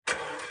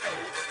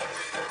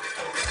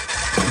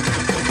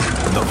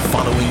The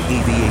following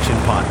aviation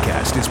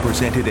podcast is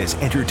presented as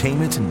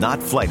entertainment,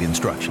 not flight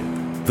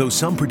instruction. Though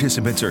some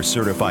participants are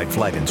certified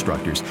flight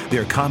instructors,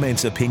 their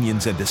comments,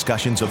 opinions, and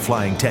discussions of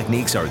flying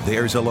techniques are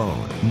theirs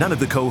alone. None of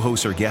the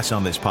co-hosts or guests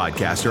on this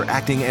podcast are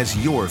acting as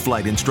your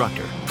flight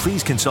instructor.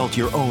 Please consult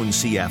your own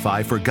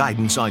CFI for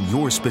guidance on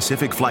your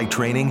specific flight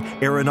training,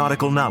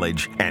 aeronautical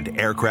knowledge, and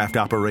aircraft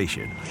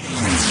operation.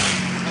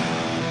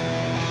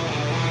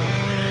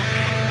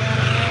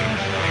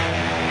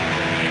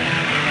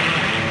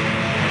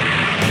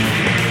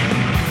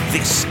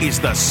 This is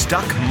the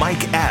Stuck Mike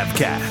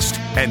Avcast,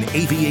 an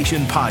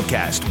aviation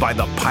podcast by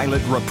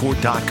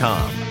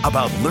thepilotreport.com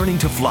about learning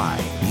to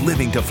fly,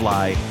 living to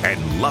fly,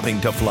 and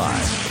loving to fly.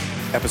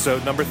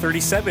 Episode number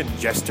 37,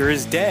 Jester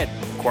is Dead,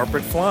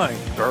 Corporate Flying,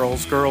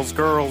 Girls, Girls,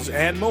 Girls,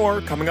 and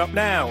more coming up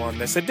now on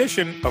this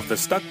edition of the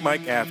Stuck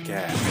Mike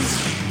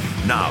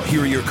Avcast. Now,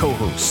 here are your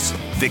co-hosts,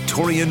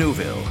 Victoria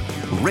Neuville,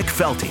 Rick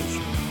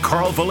Felty,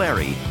 Carl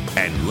Valeri,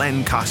 and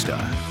Len Costa.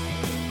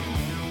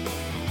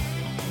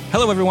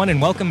 Hello, everyone, and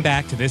welcome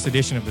back to this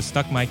edition of the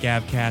Stuck Mike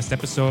Avcast,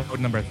 episode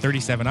number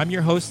 37. I'm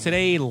your host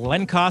today,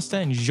 Len Costa,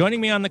 and joining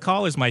me on the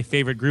call is my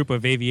favorite group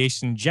of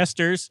aviation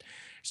jesters.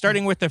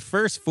 Starting with the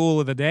first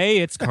fool of the day,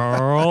 it's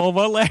Carl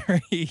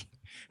Valeri.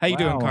 How you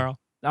doing, Carl?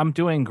 I'm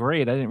doing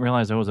great. I didn't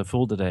realize I was a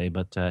fool today,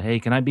 but hey,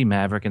 can I be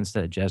Maverick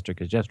instead of Jester?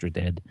 Because Jester's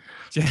dead.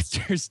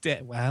 Jester's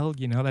dead. Well,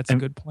 you know, that's a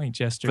good point,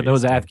 Jester. For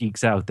those Av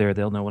geeks out there,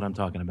 they'll know what I'm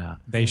talking about.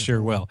 They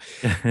sure will.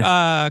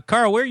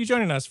 Carl, where are you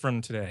joining us from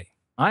today?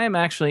 I am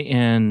actually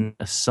in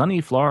sunny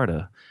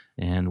Florida,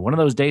 and one of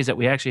those days that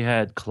we actually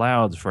had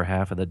clouds for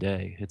half of the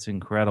day. It's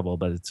incredible,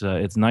 but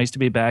it's nice to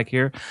be back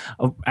here.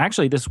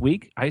 Actually, this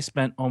week, I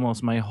spent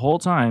almost my whole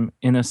time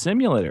in a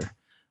simulator.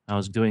 I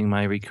was doing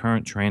my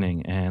recurrent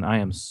training, and I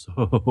am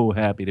so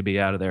happy to be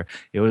out of there.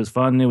 It was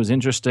fun. It was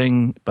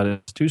interesting, but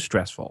it's too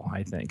stressful,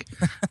 I think.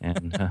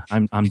 And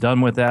I'm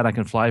done with that. I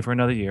can fly for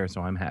another year,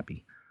 so I'm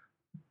happy.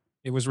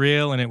 It was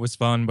real, and it was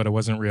fun, but it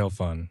wasn't real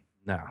fun.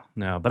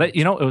 No. But,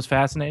 it was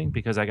fascinating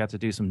because I got to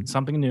do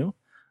something new.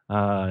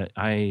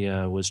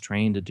 I was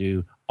trained to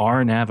do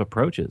RNAV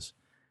approaches,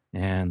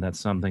 and that's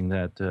something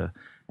that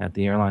at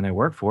the airline I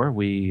work for,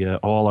 we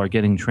all are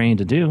getting trained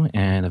to do,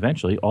 and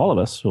eventually all of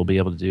us will be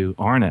able to do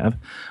RNAV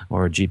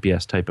or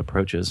GPS-type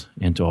approaches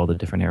into all the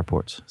different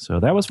airports. So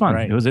that was fun.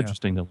 Right, it was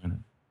interesting to learn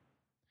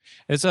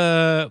it.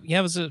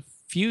 It was a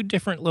few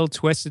different little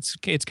twists.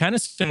 It's kind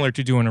of similar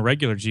to doing a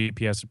regular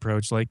GPS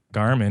approach like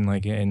Garmin,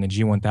 like in the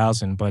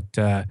G1000,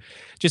 but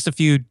just a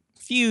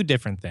few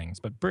different things,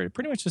 but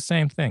pretty much the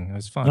same thing. It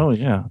was fun. Oh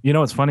yeah. You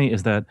know what's funny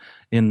is that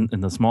in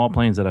the small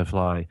planes that I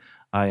fly,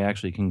 I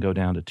actually can go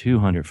down to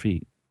 200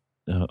 feet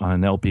on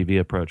an LPV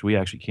approach. We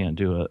actually can't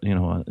do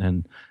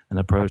an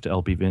approach to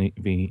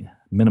LPV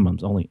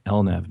minimums, only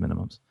LNAV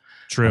minimums.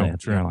 True.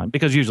 Airline.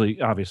 Because usually,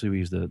 obviously, we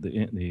use the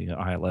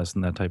ILS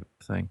and that type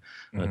of thing.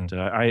 But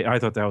I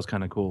thought that was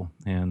kind of cool,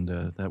 and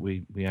that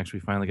we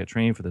actually finally got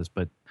trained for this.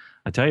 But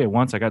I tell you,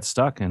 once I got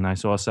stuck and I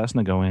saw a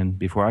Cessna go in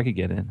before I could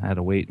get in. I had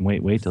to wait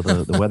till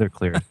the weather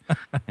cleared,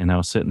 and I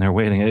was sitting there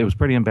waiting. It was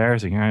pretty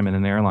embarrassing. Here I'm in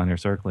an airliner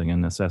circling,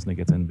 and the Cessna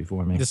gets in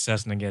before me. The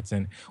Cessna gets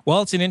in.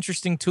 Well, it's an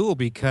interesting tool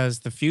because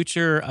the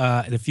future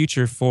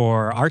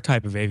for our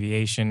type of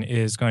aviation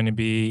is going to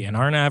be an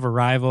RNAV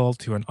arrival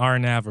to an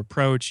RNAV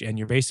approach, and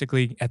you're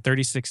basically at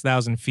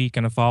 36,000 feet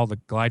going to follow the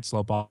glide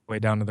slope all the way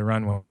down to the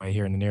runway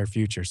here in the near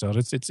future. So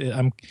it's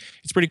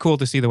pretty cool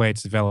to see the way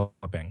it's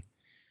developing.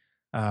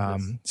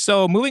 Yes.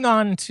 So moving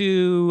on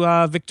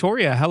to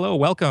Victoria. Hello,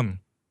 welcome.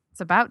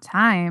 It's about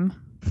time.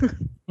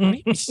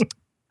 Jeez,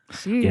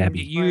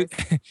 Gabby,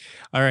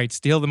 all right,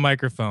 steal the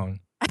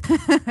microphone.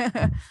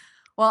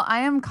 Well,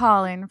 I am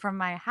calling from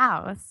my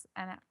house,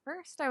 and at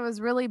first I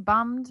was really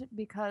bummed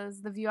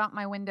because the view out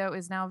my window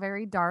is now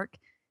very dark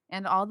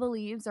and all the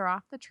leaves are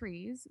off the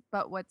trees.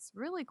 But what's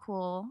really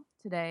cool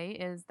today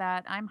is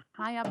that I'm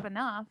high up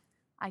enough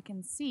I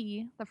can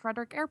see the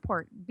Frederick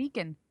Airport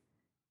beacon.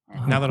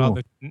 Now that all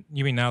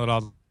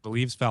the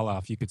leaves fell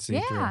off, you could see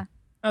through. Yeah.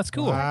 That's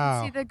cool.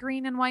 Wow. I can see the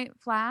green and white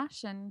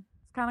flash, and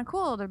it's kind of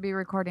cool to be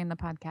recording the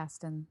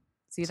podcast and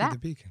see that. The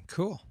beacon.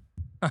 Cool.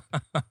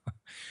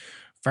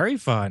 Very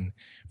fun.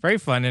 Very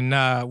fun. And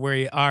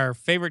our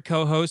favorite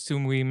co-host,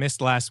 whom we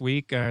missed last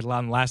week, on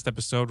the last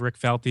episode, Rick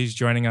Felty, is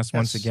joining us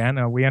once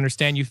again. We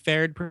understand you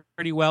fared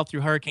pretty well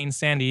through Hurricane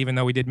Sandy, even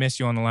though we did miss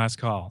you on the last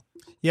call.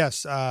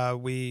 Yes,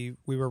 we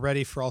were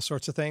ready for all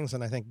sorts of things,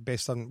 and I think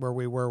based on where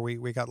we were,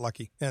 we got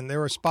lucky. And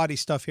there was spotty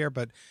stuff here,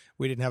 but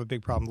we didn't have a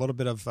big problem. A little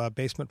bit of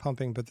basement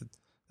pumping, but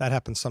that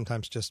happens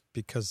sometimes just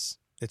because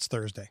it's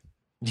Thursday.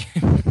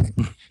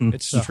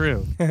 It's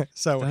true.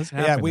 So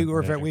yeah,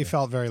 we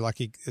felt very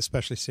lucky,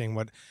 especially seeing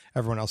what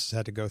everyone else has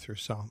had to go through.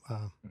 So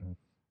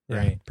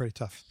right, pretty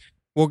tough.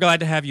 Well,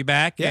 glad to have you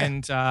back. Yeah.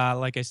 And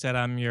like I said,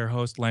 I'm your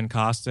host, Len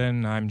Costa,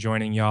 and I'm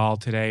joining y'all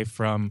today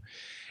from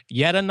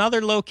yet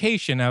another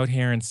location out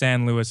here in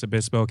San Luis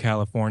Obispo,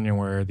 California,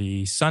 where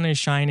the sun is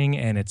shining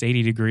and it's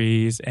 80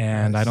 degrees,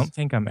 and I don't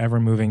think I'm ever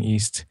moving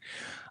east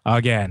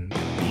again.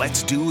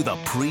 Let's do the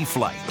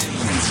pre-flight.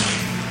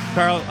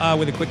 Carl,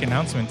 with a quick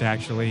announcement,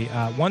 actually,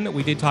 one that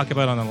we did talk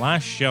about on the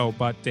last show,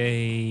 but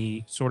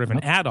a sort of an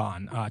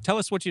add-on. Tell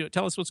us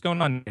what's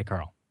going on today,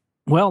 Carl.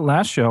 Well,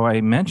 last show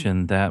I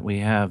mentioned that we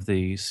have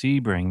the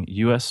Sebring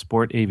U.S.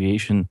 Sport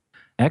Aviation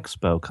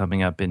Expo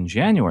coming up in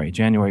January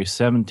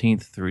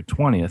 17th through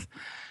 20th,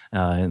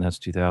 and that's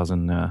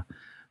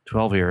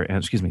 2012 here,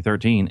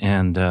 13.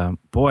 And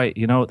boy,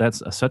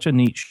 that's such a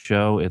neat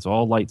show. It's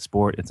all light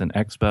sport. It's an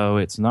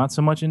expo. It's not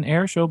so much an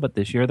air show, but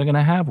this year they're going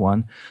to have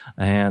one.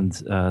 And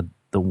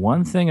the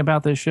one thing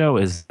about this show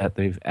is that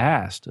they've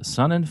asked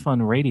Sun and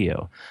Fun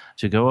Radio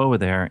to go over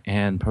there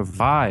and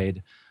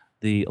provide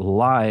the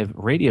live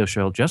radio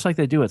show just like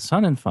they do at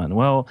Sun and Fun.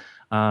 Well,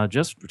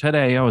 just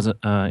today I was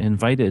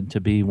invited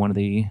to be one of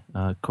the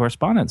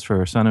correspondents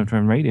for Sun and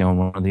Fun Radio and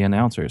one of the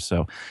announcers.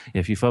 So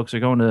if you folks are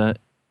going to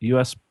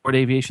U.S. Sport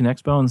Aviation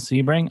Expo in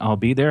Sebring, I'll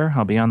be there.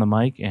 I'll be on the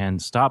mic,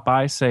 and stop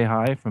by, say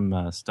hi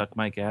from Stuck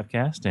Mike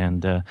Avcast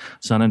and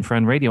Sun and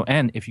Fun Radio.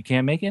 And if you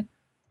can't make it,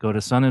 go to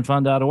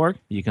sunandfun.org.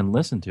 You can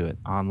listen to it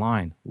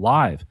online,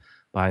 live,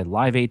 by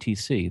Live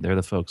ATC. They're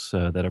the folks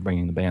that are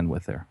bringing the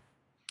bandwidth there.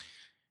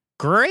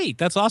 Great.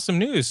 That's awesome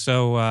news.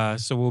 So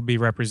we'll be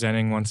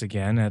representing once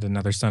again at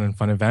another Sun and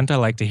Fun event. I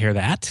like to hear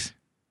that.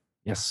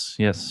 Yes.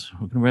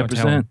 We can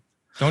represent.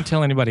 Don't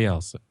tell anybody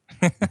else.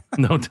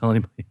 Don't tell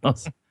anybody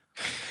else.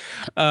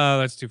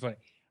 That's too funny.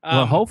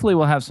 Well, hopefully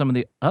we'll have some of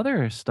the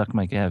other Stuck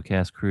Mike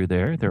Avcast crew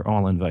there. They're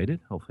all invited.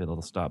 Hopefully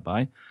they'll stop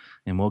by,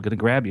 and we'll get to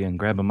grab you and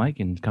grab a mic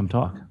and come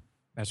talk.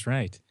 That's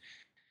right.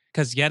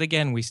 Because yet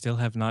again, we still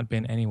have not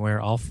been anywhere,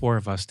 all four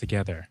of us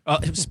together.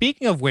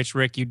 Speaking of which,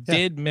 Rick, you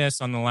did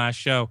miss on the last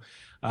show.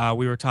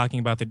 We were talking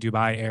about the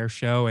Dubai Air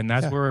Show, and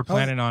that's where we're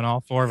planning on all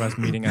four of us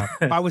meeting up.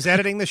 I was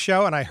editing the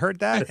show, and I heard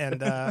that,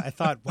 and I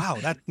thought, wow,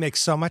 that makes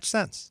so much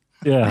sense.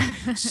 Yeah,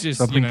 it's just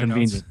something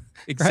convenient.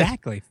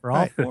 Exactly, right. for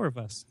all four of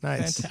us.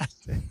 Nice.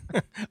 Fantastic.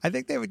 I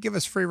think they would give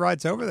us free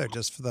rides over there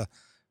just for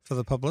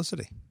the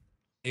publicity.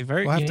 We'll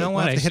We'll have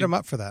to hit them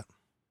up for that.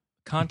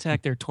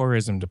 Contact their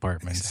tourism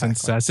department.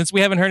 Exactly. Since we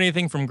haven't heard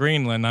anything from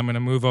Greenland, I'm going to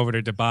move over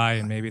to Dubai,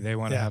 and maybe they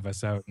want to have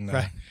us out and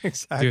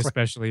do a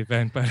special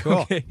event. But cool.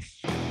 Okay.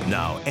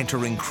 Now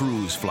entering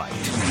cruise flight.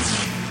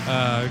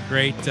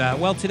 Great.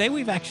 Well, today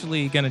we've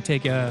actually going to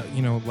take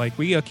like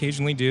we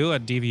occasionally do, a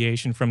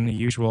deviation from the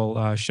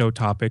usual show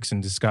topics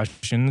and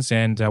discussions,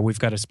 and we've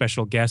got a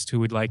special guest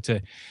who we'd like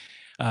to.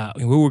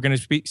 Who we're going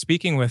to be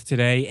speaking with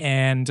today.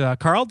 And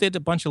Carl did a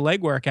bunch of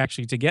legwork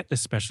actually to get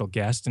this special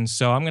guest. And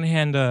so I'm going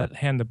to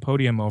hand the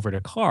podium over to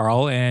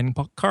Carl. And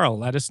Carl,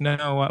 let us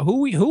know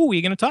who are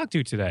we going to talk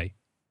to today?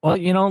 Well,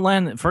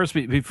 Len, first,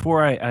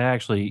 before I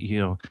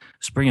actually,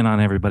 spring it on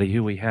everybody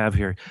who we have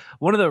here,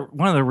 one of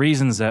the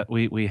reasons that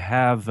we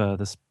have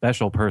the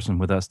special person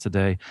with us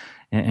today,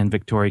 and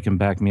Victoria can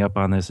back me up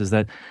on this, is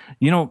that,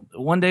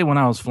 one day when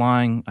I was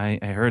flying, I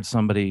heard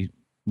somebody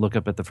look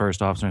up at the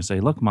first officer and say,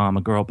 "Look, Mom,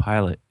 a girl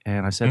pilot."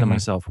 And I said to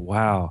myself,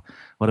 "Wow,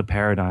 what a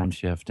paradigm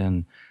shift!"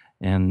 And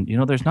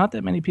there's not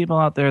that many people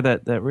out there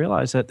that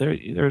realize that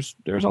there's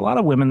a lot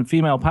of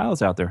female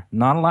pilots out there.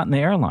 Not a lot in the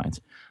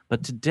airlines,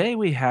 but today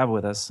we have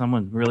with us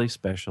someone really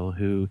special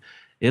who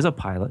is a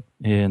pilot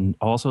and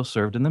also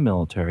served in the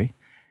military,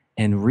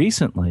 and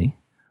recently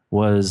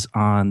was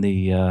on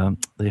the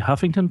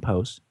Huffington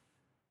Post.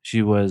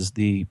 She was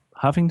the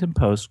Huffington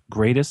Post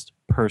Greatest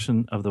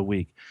Person of the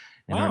Week.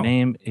 And her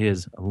name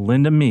is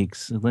Linda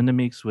Meeks. Linda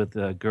Meeks with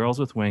Girls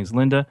with Wings.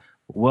 Linda,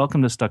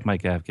 welcome to Stuck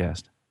Mike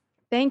Avcast.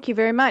 Thank you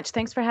very much.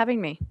 Thanks for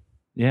having me.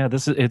 Yeah,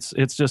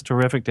 it's just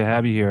terrific to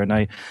have you here. And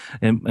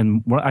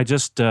I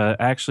just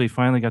actually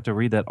finally got to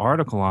read that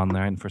article on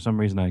there, and for some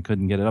reason I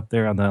couldn't get it up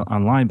there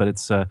online. But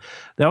it's that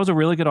was a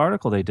really good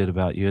article they did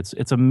about you.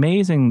 It's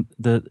amazing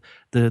the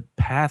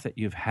path that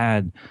you've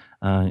had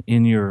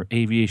in your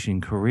aviation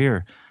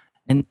career,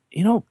 and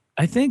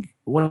I think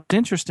what's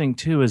interesting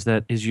too is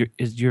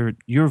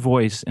your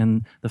voice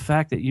and the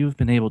fact that you've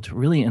been able to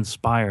really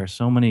inspire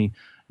so many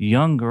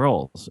young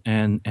girls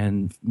and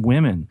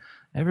women,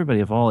 everybody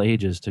of all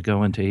ages, to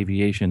go into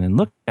aviation and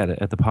look at it,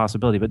 at the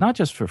possibility, but not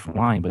just for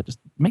flying, but just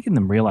making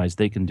them realize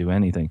they can do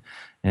anything.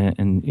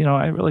 And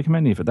I really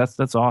commend you for that.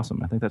 That's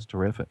awesome. I think that's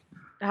terrific.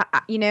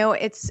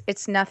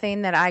 It's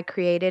nothing that I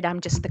created.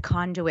 I'm just the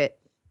conduit.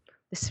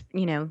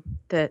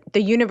 The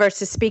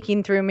universe is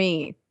speaking through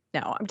me.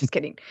 No, I'm just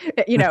kidding.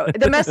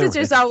 The message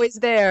is always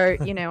there.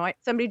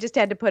 Somebody just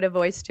had to put a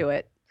voice to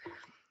it.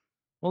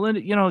 Well,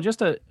 Linda,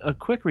 just a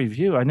quick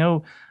review. I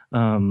know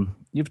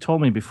you've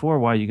told me before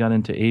why you got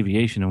into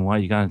aviation and why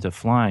you got into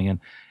flying,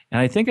 and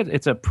I think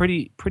it's a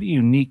pretty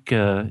unique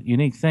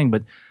thing.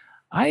 But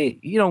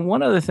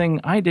one other thing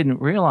I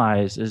didn't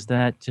realize is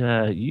that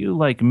you,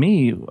 like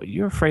me,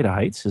 you're afraid of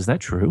heights. Is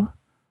that true?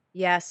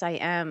 Yes, I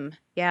am.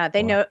 Yeah,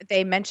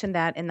 they mentioned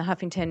that in the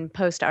Huffington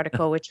Post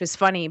article, which was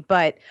funny,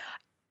 but.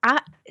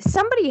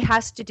 Somebody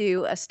has to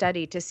do a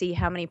study to see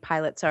how many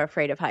pilots are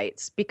afraid of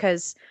heights,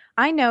 because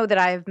I know that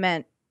I've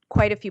met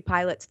quite a few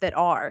pilots that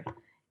are.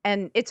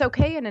 And it's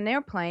okay in an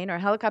airplane or a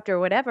helicopter or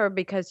whatever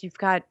because you've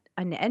got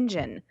an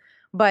engine.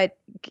 But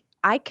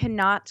I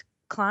cannot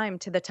climb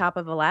to the top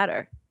of a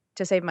ladder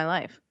to save my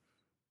life.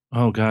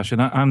 Oh gosh,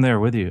 and I'm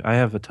there with you. I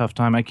have a tough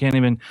time. I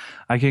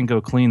can't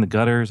go clean the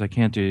gutters. I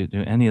can't do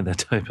any of that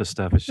type of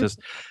stuff. It's just,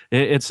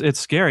 it's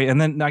scary. And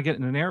then I get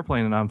in an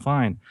airplane and I'm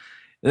fine.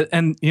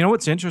 And you know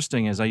what's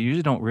interesting is I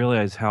usually don't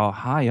realize how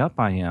high up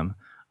I am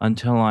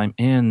until I'm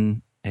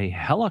in a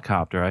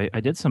helicopter. I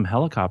did some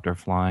helicopter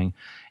flying,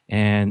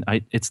 and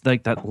it's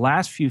like that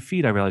last few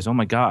feet I realize, oh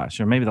my gosh,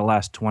 or maybe the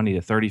last 20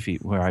 to 30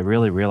 feet where I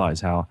really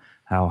realize how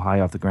high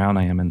off the ground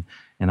I am, and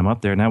I'm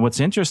up there. Now, what's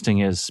interesting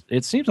is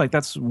it seems like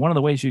that's one of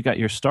the ways you got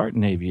your start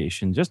in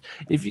aviation. Just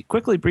if you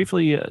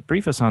briefly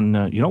brief us on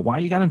why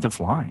you got into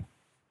flying.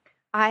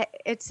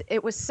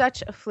 It was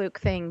such a fluke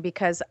thing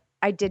because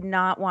I did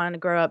not want to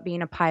grow up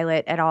being a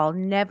pilot at all.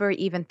 Never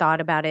even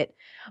thought about it.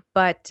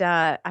 But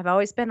I've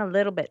always been a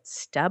little bit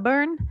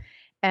stubborn.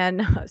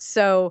 And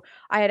so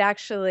I had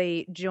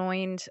actually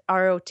joined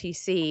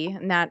ROTC,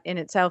 and that in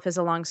itself is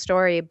a long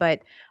story,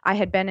 but I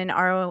had been in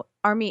Army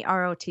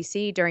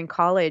ROTC during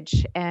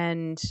college.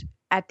 And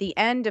at the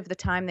end of the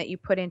time that you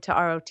put into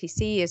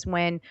ROTC is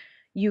when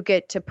you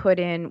get to put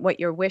in what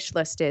your wish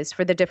list is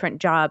for the different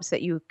jobs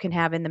that you can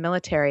have in the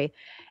military.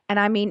 And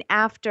I mean,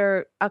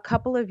 after a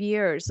couple of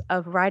years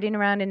of riding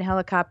around in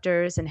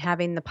helicopters and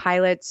having the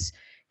pilots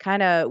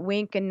kind of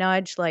wink and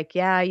nudge, like,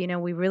 yeah,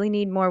 we really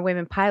need more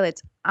women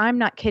pilots. I'm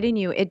not kidding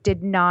you. It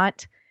did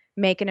not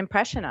make an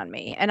impression on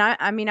me. And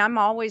I mean, I'm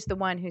always the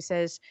one who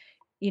says,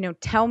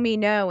 tell me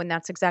no. And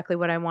that's exactly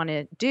what I want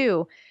to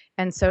do.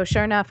 And so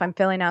sure enough, I'm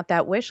filling out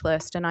that wish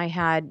list, and I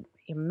had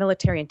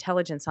military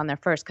intelligence on there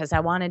first because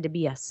I wanted to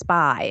be a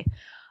spy.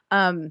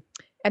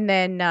 And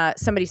then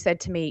somebody said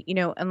to me,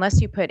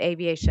 unless you put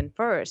aviation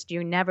first,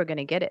 you're never going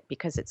to get it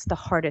because it's the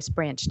hardest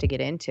branch to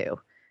get into.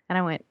 And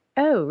I went,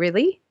 oh,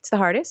 really? It's the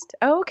hardest?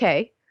 Oh,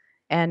 okay.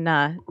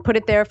 And put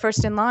it there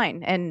first in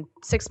line. And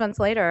 6 months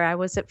later, I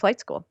was at flight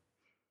school.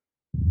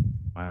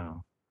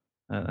 Wow.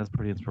 That's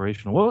pretty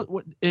inspirational.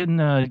 What in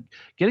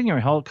getting your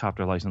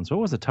helicopter license, what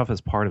was the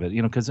toughest part of it?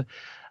 Because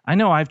I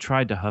know I've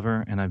tried to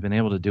hover, and I've been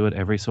able to do it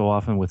every so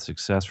often with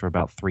success for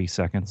about 3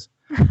 seconds.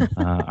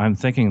 I'm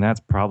thinking that's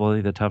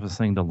probably the toughest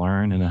thing to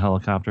learn in a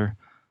helicopter.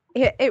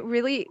 It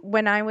really,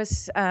 when I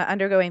was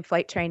undergoing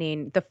flight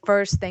training, the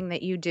first thing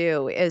that you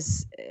do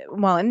is,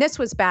 and this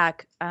was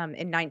back in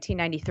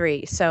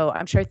 1993, so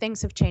I'm sure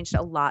things have changed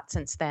a lot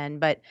since then,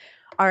 but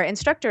our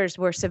instructors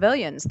were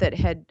civilians that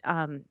had,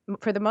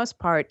 for the most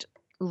part,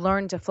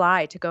 learned to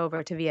fly to go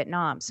over to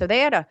Vietnam. So they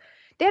had a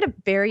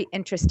very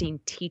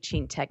interesting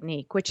teaching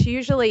technique, which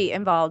usually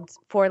involved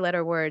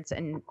 4-letter words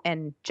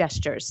and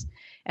gestures.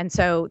 And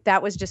so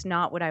that was just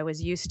not what I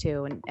was used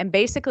to. And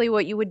basically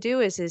what you would do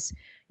is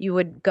you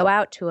would go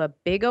out to a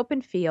big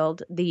open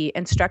field. The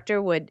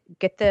instructor would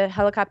get the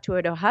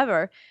helicopter to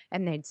hover,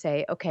 and they'd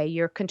say, okay,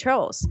 your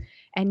controls.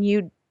 And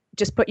you'd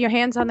just put your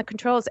hands on the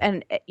controls,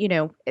 and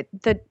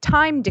the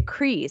time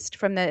decreased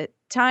from the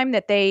time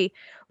that they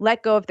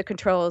let go of the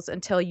controls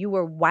until you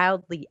were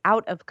wildly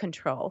out of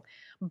control.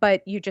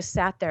 But you just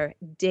sat there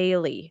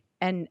daily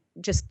and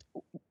just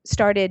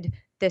started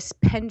this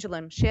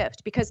pendulum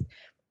shift, because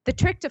the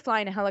trick to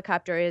flying a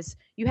helicopter is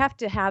you have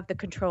to have the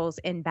controls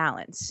in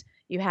balance.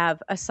 You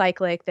have a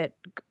cyclic that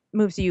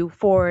moves you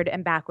forward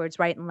and backwards,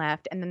 right and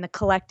left, and then the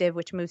collective,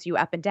 which moves you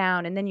up and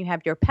down, and then you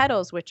have your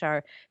pedals, which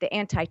are the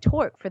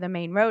anti-torque for the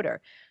main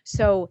rotor.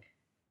 So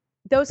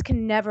those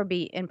can never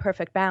be in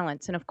perfect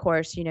balance. And of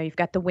course, you've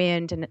got the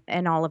wind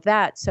and all of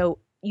that. So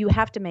you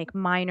have to make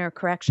minor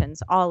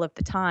corrections all of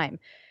the time.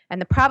 And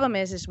the problem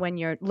is when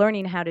you're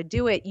learning how to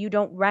do it, you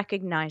don't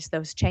recognize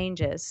those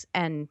changes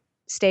and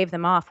stave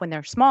them off when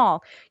they're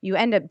small. You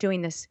end up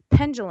doing this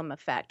pendulum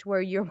effect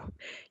where you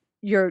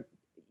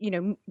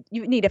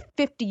need a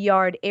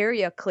 50-yard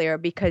area clear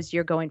because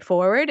you're going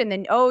forward, and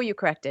then, you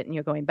correct it, and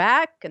you're going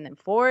back and then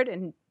forward.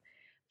 And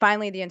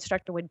finally, the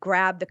instructor would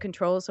grab the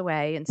controls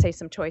away and say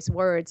some choice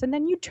words, and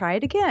then you try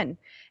it again.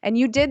 And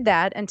you did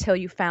that until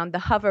you found the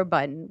hover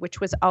button, which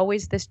was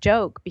always this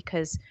joke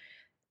because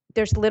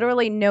there's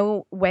literally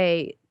no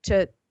way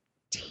to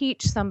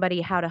teach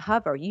somebody how to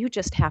hover. You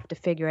just have to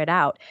figure it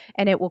out,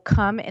 and it will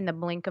come in the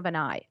blink of an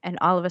eye, and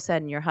all of a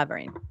sudden you're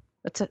hovering.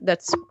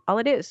 That's all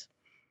it is.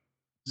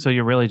 So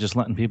you're really just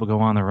letting people go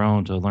on their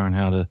own to learn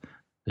how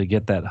to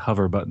get that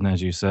hover button,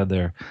 as you said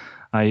there.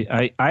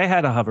 I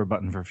had a hover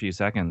button for a few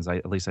seconds.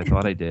 At least I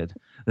thought I did,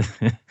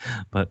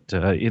 but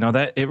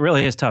that it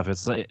really is tough.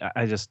 It's like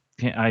I just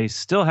can't. I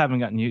still haven't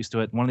gotten used to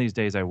it. One of these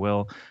days I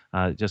will.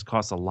 It just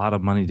costs a lot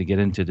of money to get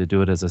into to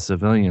do it as a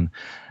civilian.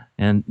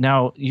 And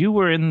now you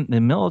were in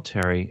the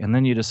military, and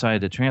then you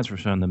decided to transfer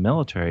from the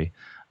military.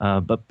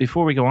 But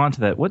before we go on to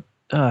that,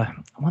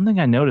 one thing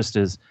I noticed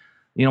is,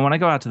 when I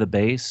go out to the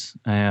base,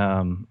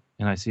 and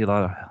I see a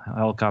lot of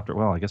helicopter,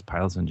 I guess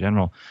pilots in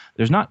general,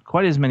 there's not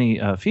quite as many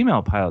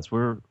female pilots.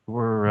 Were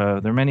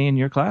there many in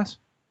your class?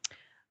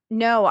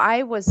 No,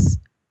 I was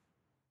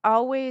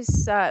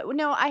always,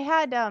 I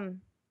had,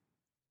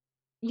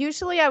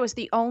 usually I was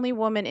the only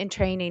woman in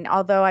training,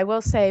 although I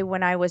will say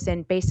when I was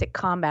in basic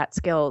combat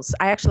skills,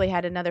 I actually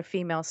had another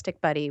female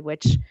stick buddy,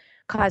 which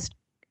caused,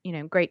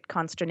 great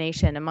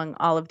consternation among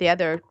all of the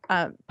other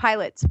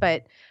pilots.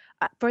 But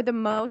For the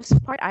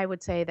most part, I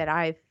would say that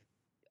I've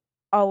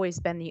always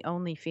been the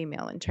only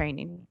female in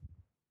training,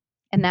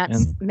 and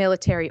that's And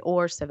military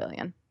or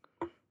civilian.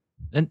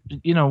 and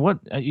what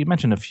you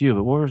mentioned a few,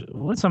 but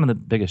what's some of the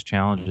biggest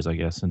challenges, I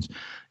guess, since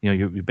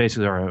you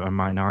basically are a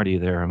minority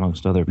there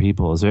amongst other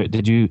people.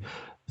 Did you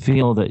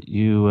feel that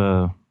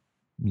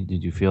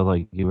did you feel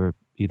like you were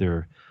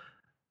either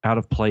out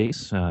of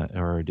place,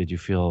 or did you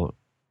feel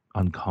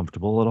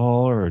uncomfortable at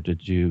all, or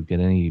did you get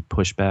any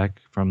pushback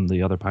from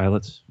the other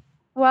pilots?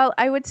 Well,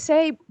 I would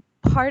say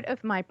part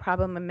of my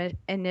problem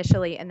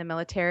initially in the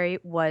military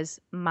was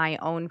my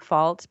own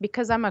fault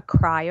because I'm a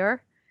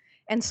crier.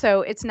 And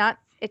so it's not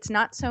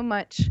so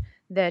much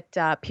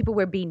that people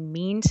were being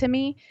mean to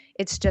me.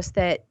 It's just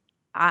that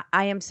I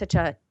am such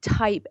a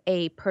type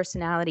A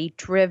personality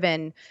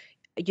driven.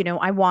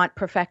 I want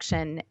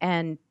perfection,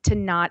 and to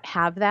not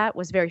have that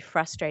was very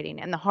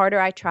frustrating. And the harder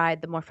I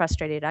tried, the more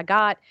frustrated I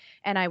got,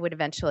 and I would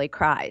eventually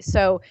cry.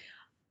 So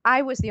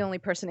I was the only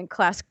person in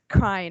class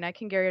crying. I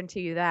can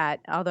guarantee you that.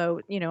 Although,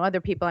 other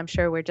people I'm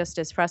sure were just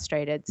as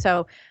frustrated.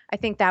 So I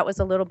think that was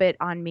a little bit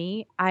on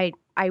me. I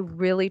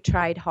really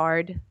tried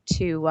hard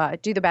to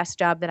do the best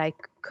job that I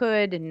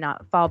could and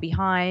not fall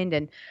behind.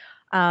 And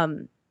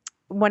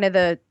one of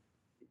the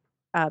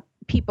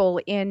people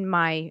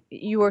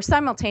you were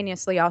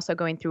simultaneously also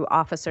going through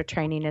officer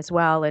training as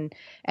well. And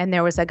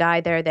there was a guy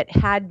there that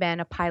had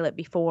been a pilot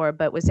before,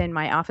 but was in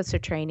my officer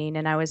training.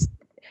 And I was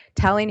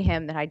telling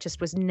him that I just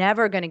was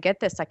never going to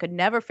get this. I could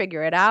never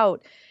figure it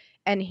out.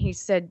 And he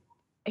said,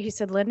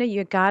 Linda,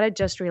 you got to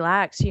just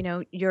relax.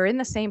 You're in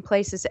the same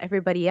place as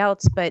everybody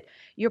else, but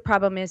your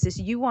problem is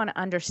you want to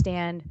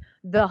understand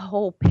the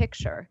whole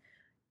picture.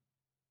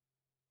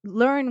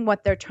 Learn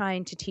what they're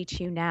trying to teach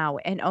you now,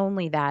 and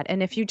only that.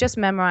 And if you just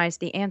memorize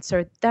the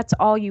answer, that's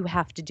all you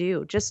have to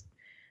do. Just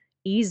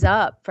ease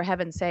up, for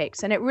heaven's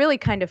sakes. And it really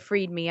kind of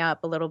freed me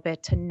up a little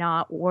bit to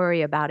not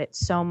worry about it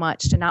so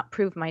much, to not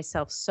prove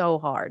myself so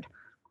hard.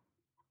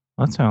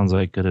 That sounds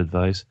like good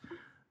advice.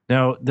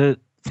 Now, the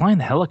flying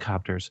the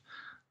helicopters,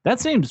 that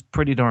seems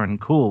pretty darn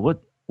cool.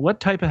 What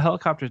type of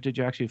helicopters did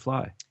you actually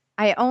fly?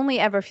 I only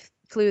ever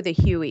flew the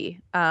Huey.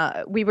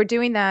 We were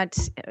doing that.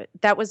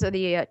 That was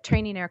the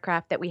training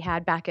aircraft that we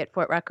had back at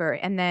Fort Rucker.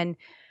 And then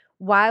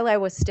while I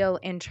was still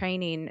in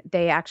training,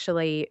 they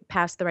actually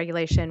passed the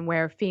regulation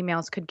where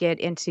females could get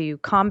into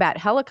combat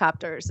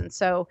helicopters. And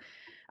so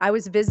I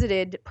was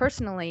visited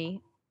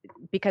personally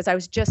because I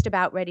was just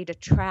about ready to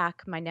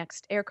track my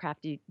next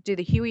aircraft. You do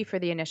the Huey for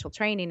the initial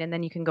training, and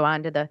then you can go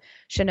on to the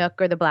Chinook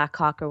or the Black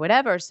Hawk or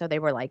whatever. So they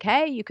were like,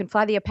 hey, you can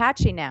fly the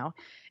Apache now.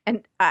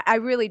 And I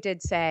really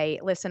did say,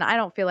 listen, I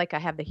don't feel like I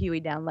have the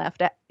Huey down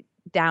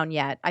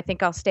yet. I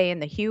think I'll stay in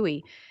the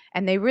Huey.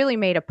 And they really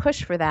made a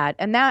push for that.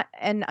 And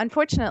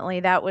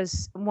unfortunately, that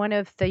was one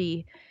of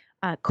the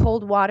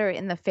cold water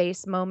in the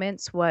face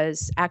moments.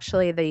 Was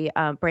actually the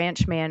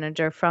branch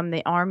manager from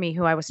the Army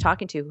who I was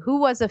talking to, who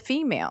was a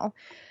female.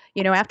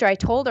 After I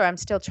told her I'm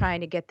still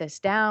trying to get this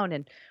down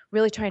and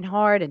really trying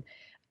hard and,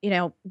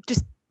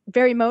 just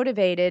very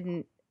motivated.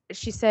 And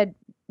she said,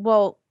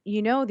 well,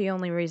 the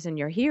only reason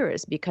you're here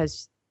is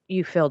because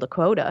you filled a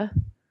quota.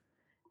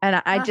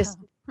 And I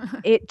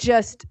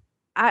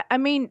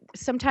mean,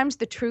 sometimes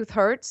the truth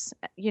hurts,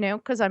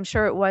 because I'm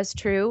sure it was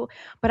true.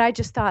 But I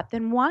just thought,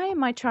 then why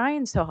am I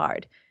trying so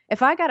hard?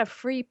 If I got a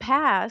free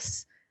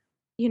pass,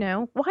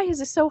 why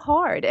is it so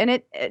hard? And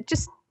it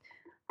just,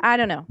 I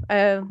don't know.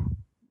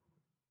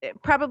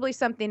 Probably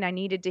something I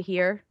needed to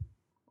hear.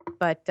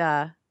 But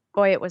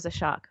boy, it was a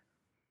shock.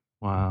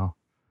 Wow.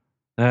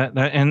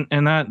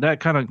 That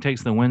kind of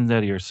takes the wind out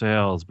of your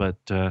sails. But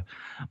I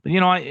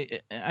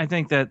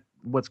think that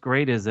what's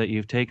great is that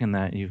you've taken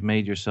that, you've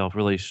made yourself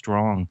really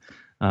strong.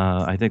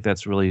 I think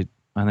that's really,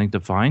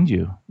 defined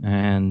you,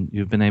 and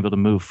you've been able to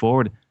move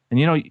forward. And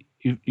you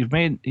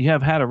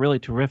have had a really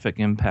terrific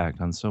impact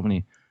on so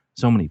many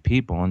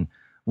people. And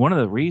one of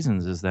the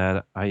reasons is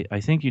that I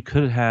think you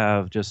could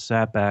have just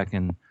sat back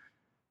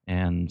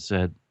and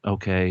said,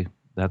 okay,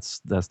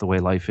 that's the way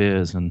life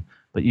is.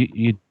 But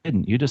you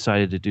didn't. You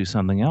decided to do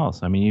something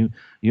else. I mean,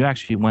 you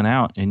actually went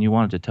out and you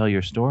wanted to tell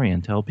your story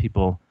and tell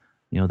people,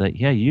 that,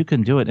 yeah, you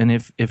can do it. And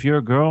if you're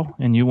a girl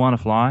and you want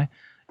to fly,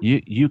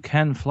 you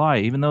can fly.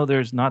 Even though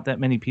there's not that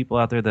many people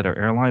out there that are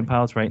airline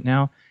pilots right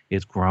now,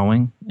 it's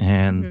growing.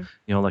 And,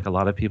 like a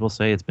lot of people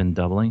say, it's been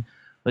doubling.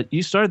 But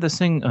you started this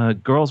thing,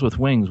 Girls with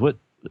Wings. What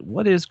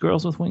is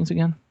Girls with Wings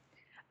again?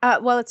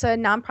 Well, it's a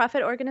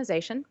nonprofit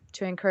organization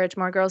to encourage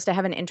more girls to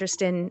have an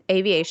interest in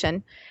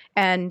aviation.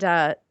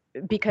 And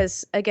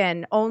because,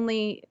 again,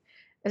 only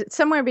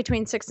somewhere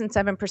between 6 and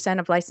 7%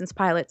 of licensed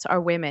pilots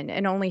are women,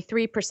 and only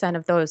 3%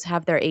 of those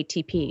have their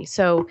ATP.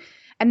 So,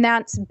 and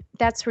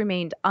that's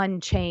remained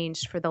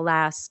unchanged for the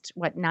last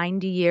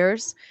 90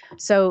 years.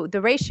 So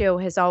the ratio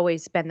has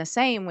always been the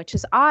same, which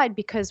is odd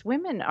because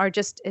women are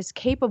just as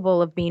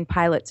capable of being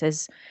pilots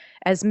as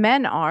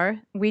men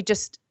are.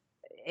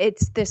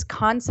 It's this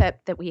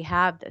concept that we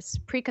have, this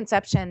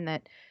preconception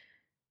that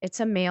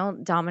it's a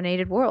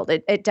male-dominated world.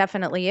 It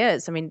definitely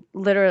is. I mean,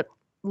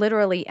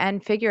 literally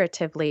and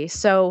figuratively.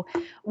 So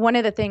one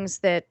of the things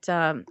that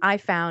I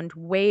found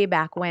way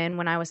back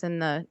when I was in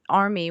the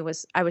Army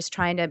was I was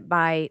trying to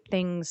buy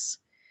things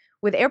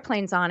with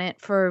airplanes on it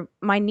for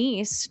my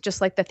niece, just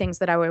like the things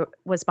that I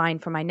was buying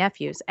for my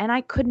nephews. And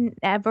I couldn't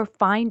ever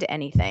find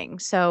anything.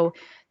 So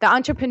the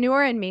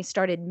entrepreneur in me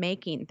started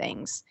making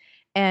things.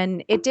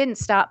 And it didn't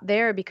stop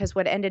there, because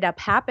what ended up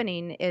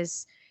happening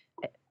is,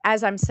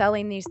 as I'm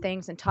selling these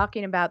things and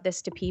talking about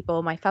this to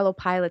people, my fellow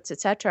pilots,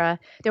 etc.,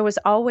 there was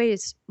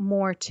always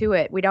more to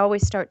it. We'd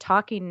always start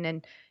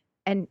talking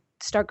and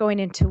start going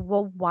into,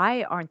 well,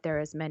 why aren't there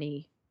as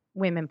many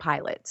women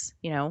pilots?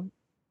 You know,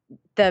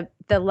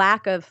 the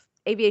lack of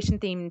aviation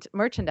themed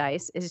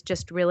merchandise is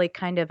just really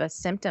kind of a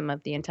symptom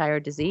of the entire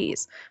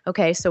disease.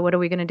 Okay, so what are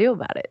we going to do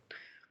about it?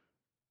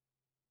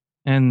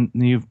 And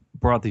you've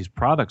brought these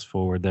products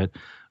forward that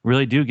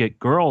really do get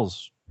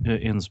girls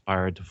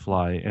inspired to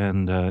fly,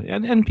 and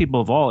people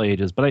of all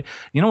ages. But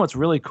you know what's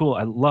really cool?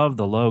 I love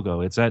the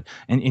logo. It's that,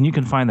 and you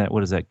can find that.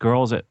 What is that?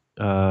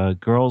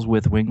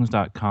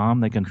 Girlswithwings.com.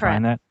 They can Correct.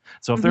 find that.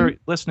 So if they're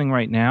listening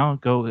right now,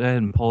 go ahead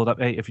and pull it up.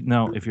 Hey, if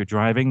you're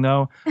driving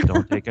though,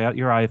 don't take out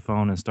your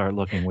iPhone and start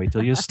looking. Wait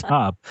till you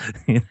stop.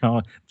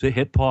 To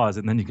hit pause,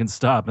 and then you can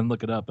stop and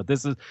look it up. But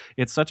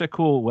it's such a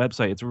cool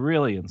website. It's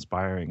really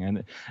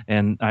inspiring,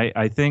 and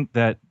I think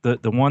that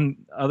the one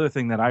other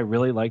thing that I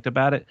really liked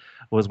about it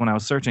was when I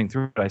was searching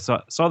through it, I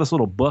saw this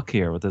little book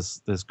here with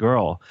this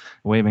girl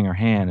waving her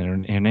hand,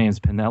 and her name's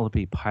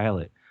Penelope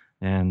Pilot.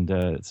 And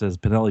it says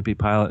Penelope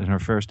Pilot in her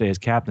first day as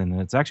captain. And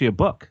it's actually a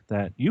book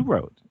that you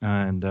wrote.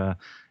 And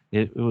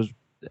it was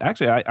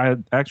actually, I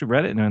actually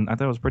read it, and I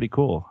thought it was pretty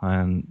cool.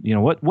 And,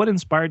 what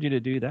inspired you to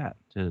do that,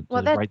 to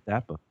write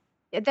that book?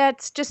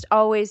 That's just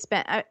always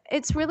been,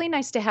 it's really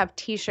nice to have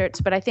T-shirts,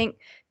 but I think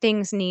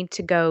things need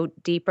to go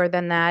deeper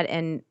than that.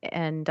 And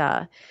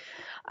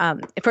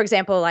for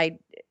example, I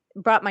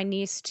brought my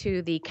niece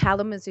to the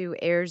Kalamazoo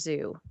Air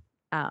Zoo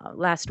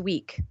last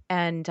week,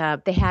 and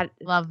they had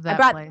Love that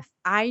place.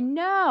 I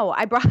know.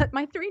 I brought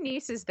my 3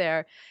 nieces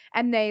there,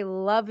 and they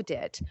loved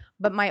it.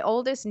 But my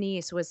oldest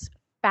niece was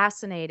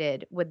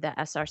fascinated with the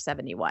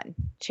SR-71.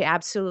 She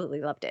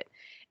absolutely loved it.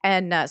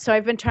 And so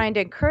I've been trying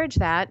to encourage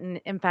that. And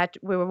in fact,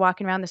 we were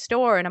walking around the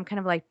store, and I'm kind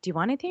of like, do you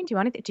want anything? Do you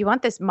want anything? Do you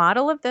want this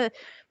model of the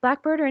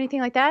Blackbird or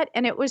anything like that?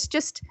 And it was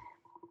just,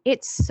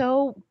 it's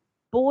so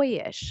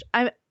boyish.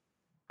 I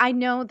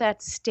know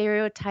that's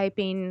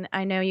stereotyping.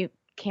 I know you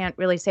can't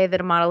really say that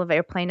a model of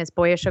airplane is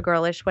boyish or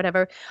girlish,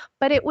 whatever,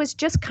 but it was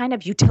just kind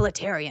of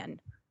utilitarian,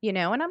 and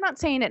I'm not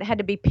saying it had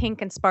to be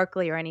pink and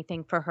sparkly or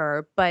anything for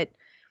her, but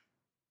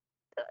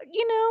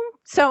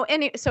so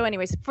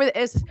anyways, for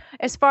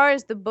as far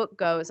as the book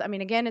goes, I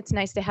mean, again, it's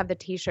nice to have the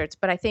T-shirts,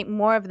 but I think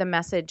more of the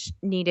message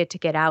needed to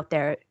get out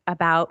there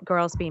about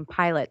girls being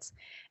pilots.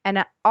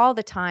 And all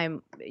the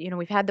time,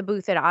 we've had the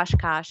booth at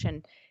Oshkosh,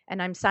 and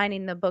I'm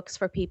signing the books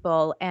for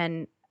people,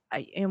 and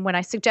when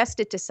I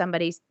suggest it to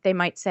somebody, they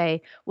might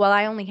say, well,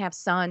 I only have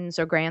sons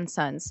or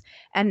grandsons.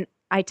 And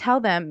I tell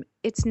them,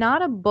 it's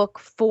not a book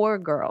for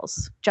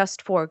girls,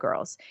 just for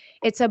girls.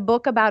 It's a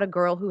book about a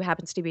girl who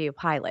happens to be a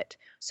pilot.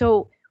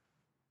 So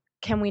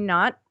can we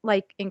not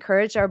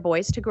encourage our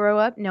boys to grow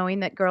up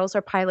knowing that girls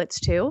are pilots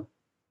too?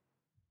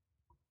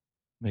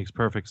 Makes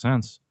perfect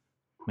sense.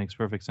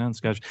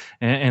 Gosh.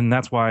 And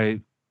that's why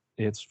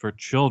it's for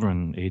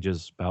children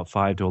ages about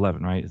 5 to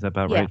 11, right? Is that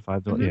about right?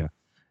 5 to 11? Yeah.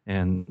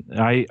 And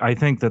I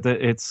think that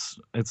it's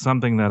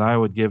something that I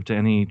would give to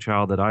any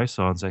child that I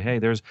saw and say, hey,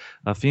 there's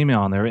a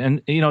female on there.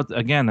 And,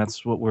 again,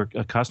 that's what we're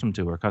accustomed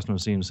to. We're accustomed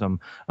to seeing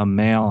a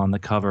male on the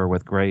cover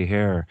with gray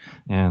hair.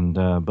 And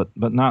but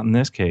not in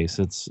this case.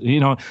 It's,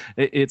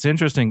 it's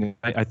interesting.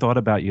 I thought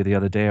about you the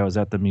other day. I was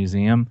at the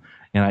museum,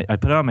 and I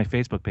put it on my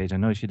Facebook page. I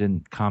know she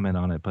didn't comment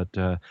on it, but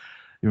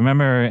you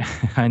remember,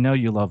 I know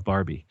you love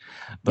Barbie,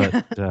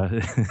 but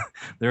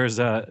there's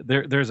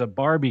a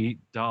Barbie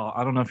doll.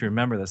 I don't know if you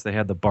remember this. They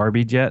had the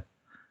Barbie jet,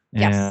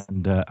 Yes.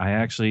 and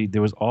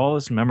there was all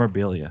this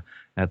memorabilia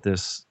at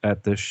this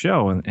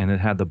show, and it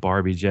had the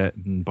Barbie jet,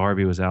 and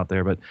Barbie was out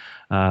there. But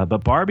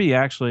Barbie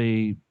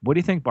actually, what do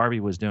you think Barbie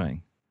was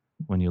doing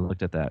when you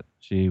looked at that?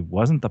 She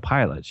wasn't the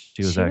pilot.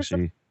 She was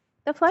actually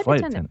the flight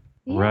attendant.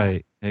 Yeah.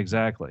 Right,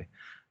 exactly.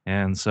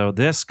 And so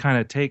this kind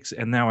of takes,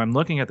 and now I'm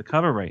looking at the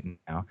cover right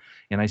now,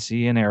 and I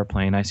see an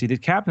airplane. I see the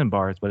captain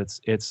bars, but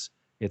it's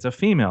a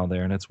female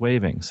there, and it's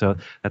waving. So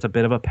that's a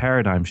bit of a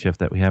paradigm shift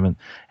that we haven't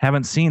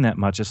seen that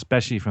much,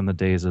 especially from the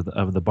days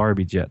of the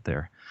Barbie jet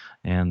there.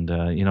 And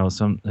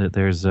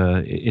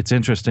it's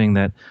interesting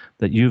that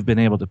you've been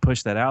able to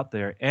push that out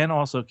there and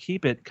also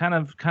keep it kind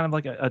of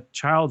like a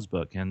child's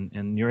book,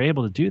 and you're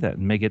able to do that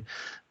and make it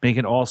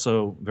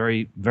also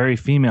very, very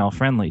female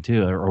friendly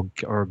too,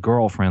 or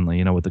girl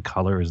friendly, with the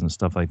colors and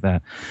stuff like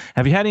that.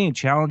 Have you had any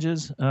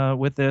challenges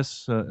with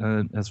this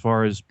as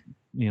far as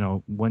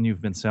when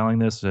you've been selling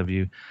this? Have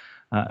you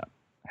had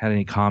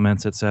any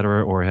comments, et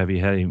cetera, or have you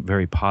had any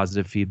very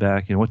positive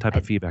feedback? What type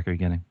of feedback are you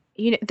getting?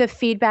 The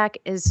feedback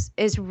is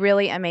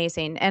really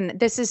amazing, and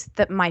this is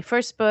my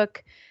first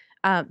book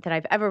that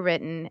I've ever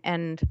written,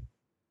 and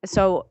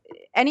So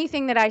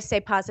anything that I say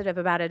positive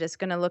about it is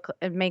going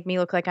to make me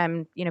look like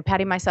I'm,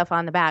 patting myself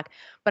on the back.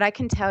 But I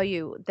can tell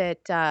you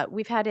that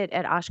we've had it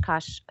at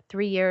Oshkosh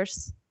 3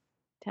 years,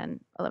 10,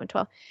 11,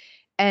 12,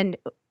 and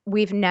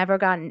we've never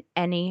gotten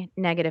any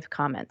negative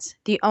comments.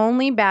 The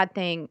only bad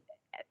thing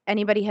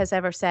anybody has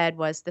ever said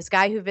was this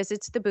guy who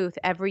visits the booth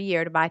every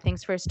year to buy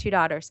things for his 2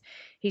 daughters.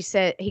 He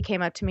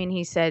came up to me and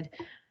he said,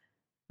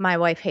 my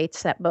wife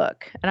hates that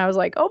book. And I was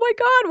like, oh my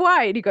God,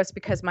 why? And he goes,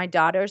 because my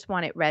daughters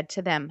want it read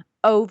to them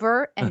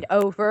over and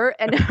over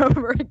and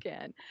over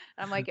again. And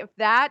I'm like, if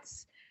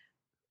that's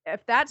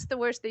the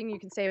worst thing you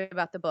can say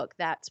about the book,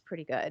 that's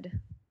pretty good.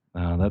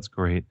 Oh, that's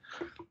great.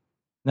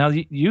 Now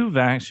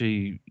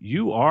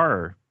you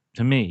are,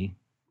 to me,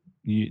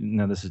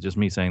 now this is just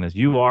me saying this,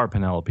 you are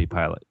Penelope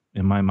Pilot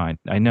in my mind.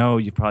 I know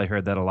you've probably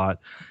heard that a lot.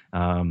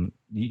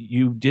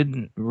 You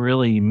didn't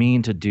really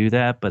mean to do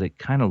that, but it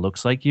kind of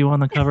looks like you on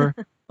the cover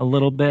a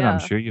little bit. Yeah. I'm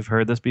sure you've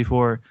heard this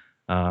before.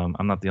 I'm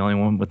not the only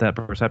one with that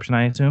perception,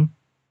 I assume.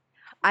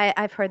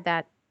 I've heard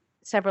that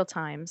several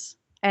times.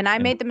 And I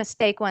made the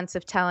mistake once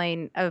of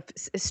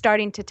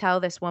starting to tell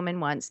this woman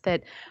once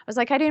that I was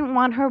like, I didn't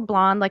want her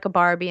blonde like a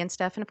Barbie and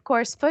stuff. And of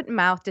course, foot and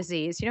mouth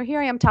disease.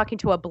 Here I am talking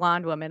to a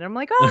blonde woman. And I'm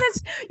like, oh,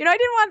 that's, I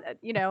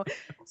didn't want,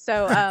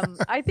 So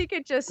I think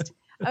it just,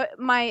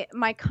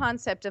 my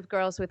concept of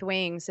Girls with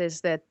Wings is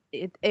that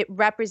it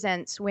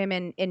represents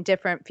women in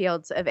different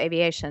fields of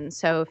aviation.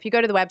 So if you go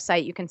to the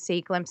website, you can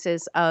see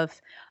glimpses of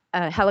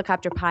a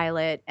helicopter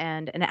pilot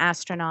and an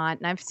astronaut.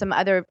 And I have some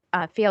other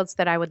fields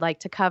that I would like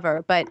to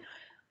cover. But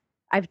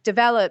I've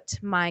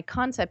developed my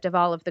concept of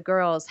all of the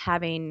girls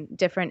having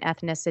different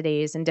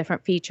ethnicities and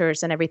different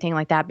features and everything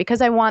like that,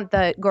 because I want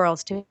the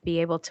girls to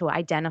be able to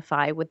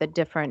identify with the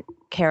different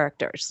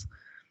characters.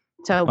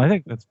 So I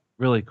think that's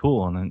really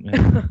cool,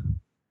 and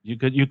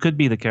you could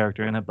be the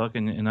character in that book,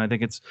 and I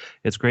think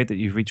it's great that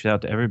you've reached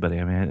out to everybody.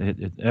 I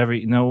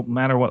mean, no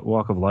matter what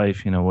walk of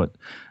life,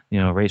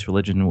 race,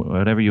 religion,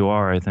 whatever you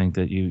are, I think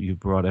that you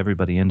brought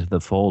everybody into the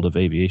fold of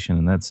aviation,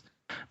 and that's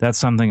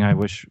something I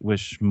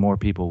wish more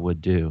people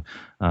would do,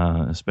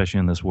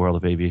 especially in this world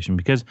of aviation.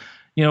 Because,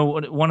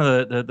 one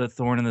of the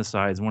thorn in the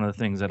sides, one of the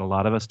things that a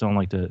lot of us don't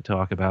like to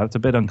talk about, it's a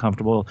bit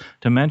uncomfortable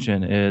to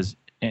mention, is,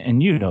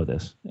 and you know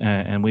this,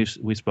 and we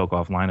spoke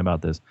offline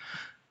about this.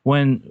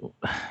 When,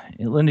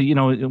 Linda,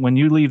 when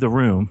you leave the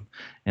room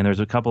and there's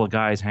a couple of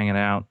guys hanging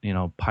out,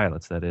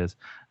 pilots, that is,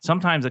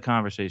 sometimes the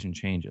conversation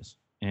changes.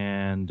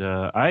 And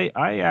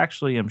I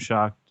actually am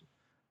shocked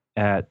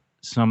at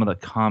some of the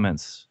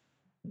comments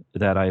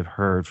that I've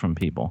heard from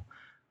people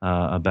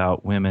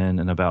about women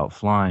and about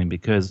flying,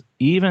 because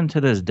even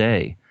to this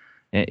day,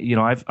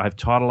 I've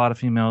taught a lot of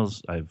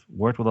females, I've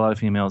worked with a lot of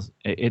females.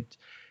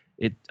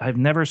 I've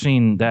never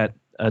seen that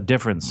a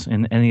difference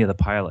in any of the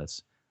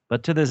pilots,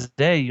 but to this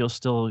day, you'll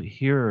still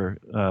hear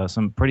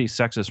some pretty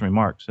sexist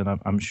remarks, and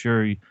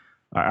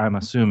I'm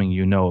assuming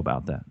you know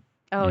about that.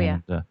 Oh, yeah.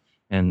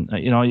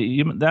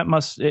 That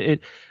must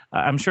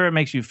I'm sure it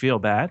makes you feel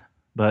bad.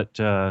 But,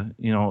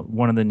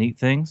 one of the neat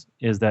things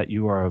is that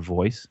you are a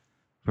voice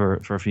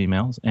for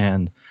females,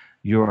 and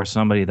you are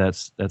somebody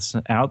that's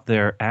out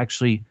there.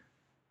 Actually,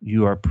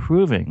 you are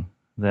proving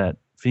that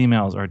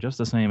females are just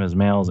the same as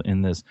males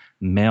in this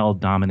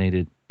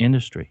male-dominated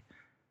industry,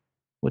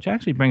 which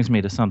actually brings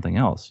me to something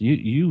else.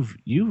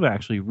 You've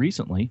actually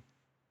recently,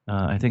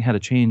 I think, had a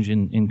change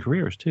in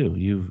careers, too.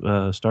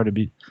 You've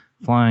started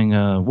flying.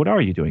 What are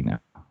you doing now?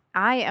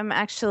 I am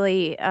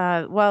actually,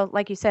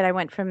 like you said, I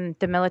went from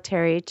the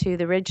military to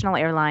the regional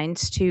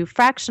airlines to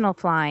fractional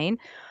flying.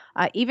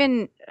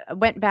 Even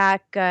went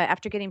back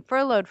after getting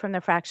furloughed from the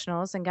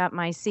fractionals and got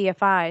my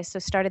CFI, so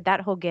started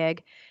that whole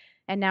gig.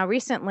 And now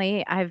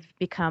recently I've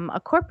become a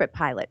corporate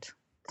pilot.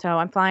 So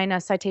I'm flying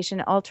a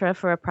Citation Ultra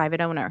for a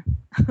private owner.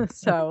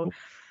 So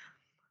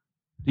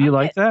do you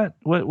like that?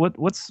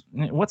 What's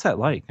that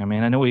like? I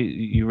mean, I know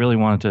you really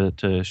wanted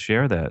to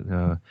share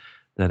that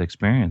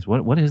experience.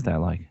 What is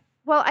that like?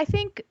 Well, I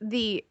think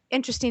the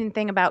interesting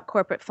thing about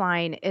corporate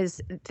flying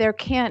is there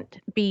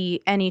can't be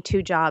any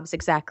two jobs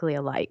exactly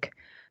alike.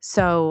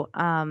 So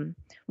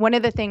one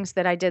of the things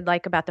that I did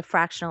like about the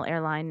fractional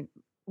airline,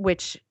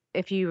 which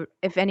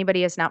if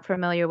anybody is not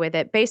familiar with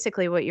it,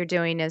 basically what you're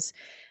doing is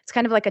it's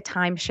kind of like a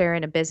timeshare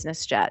in a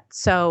business jet.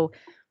 So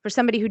for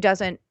somebody who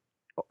doesn't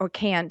or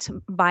can't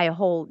buy a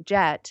whole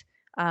jet,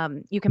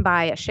 you can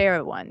buy a share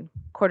of one,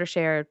 quarter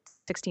share,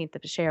 16th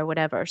of a share,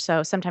 whatever.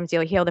 So sometimes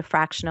you'll hear the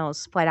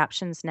fractionals, flight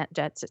options, net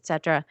jets,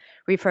 etc.,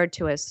 referred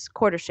to as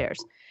quarter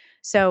shares.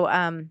 So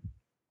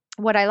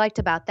what I liked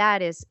about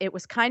that is it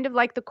was kind of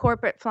like the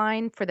corporate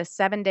flying. For the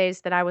 7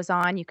 days that I was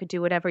on, you could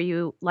do whatever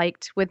you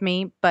liked with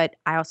me, but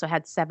I also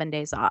had 7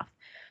 days off.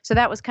 So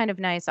that was kind of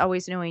nice,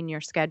 always knowing your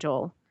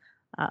schedule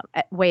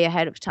way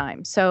ahead of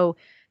time. So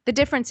the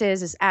difference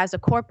is as a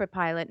corporate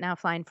pilot now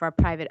flying for a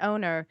private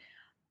owner,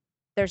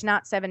 there's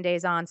not 7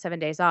 days on, 7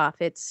 days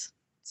off. It's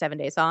 7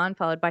 days on,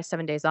 followed by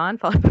 7 days on,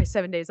 followed by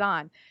 7 days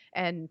on.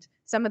 And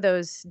some of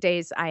those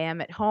days I am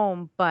at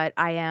home, but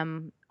I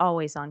am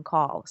always on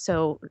call.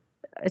 So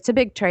it's a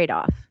big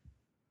trade-off.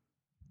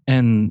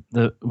 And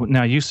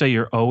now you say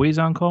you're always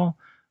on call.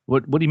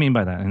 What do you mean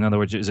by that? In other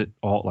words, is it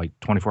all like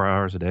 24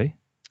 hours a day?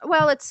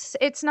 Well,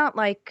 it's not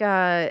like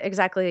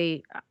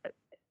exactly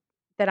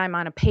that I'm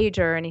on a pager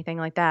or anything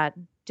like that.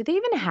 Do they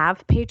even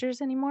have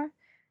pagers anymore?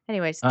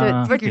 Anyways,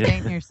 I think you're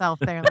dating yourself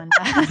there,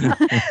 Linda.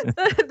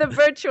 the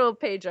virtual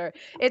pager.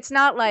 It's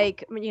not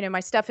like, my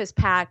stuff is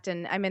packed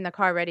and I'm in the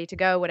car ready to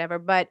go, whatever.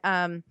 But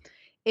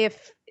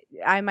if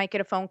I might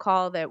get a phone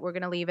call that we're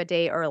going to leave a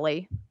day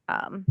early,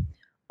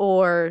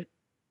 or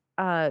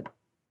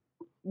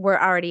we're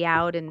already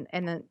out and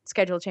the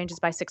schedule changes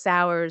by 6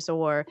 hours,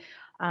 or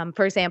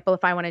for example,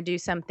 if I want to do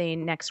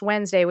something next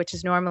Wednesday, which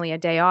is normally a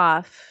day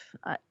off,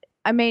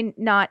 I may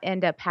not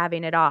end up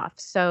having it off.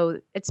 So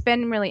it's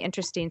been really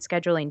interesting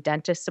scheduling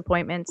dentist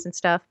appointments and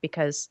stuff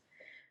because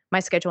my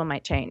schedule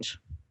might change.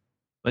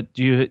 But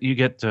do you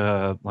get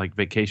like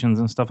vacations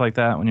and stuff like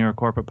that when you're a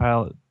corporate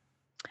pilot?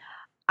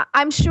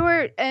 I'm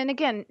sure. And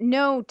again,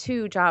 no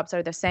two jobs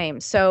are the same.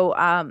 So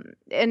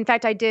in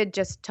fact, I did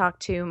just talk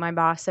to my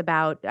boss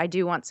about, I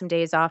do want some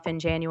days off in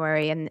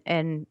January,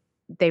 and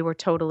they were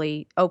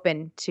totally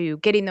open to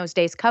getting those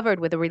days covered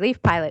with a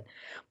relief pilot.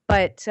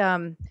 But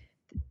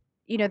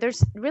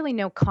there's really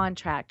no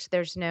contract.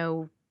 There's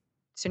no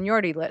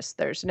seniority list.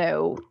 There's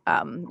no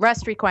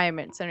rest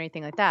requirements or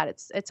anything like that.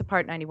 It's a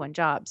Part 91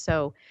 job.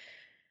 So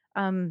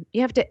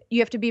you have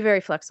to be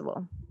very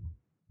flexible.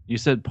 You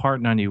said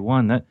Part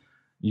 91. That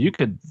you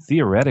could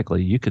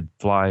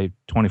fly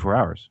 24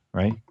 hours,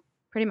 right?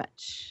 Pretty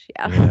much,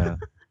 yeah. Yeah,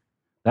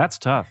 that's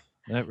tough.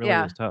 That really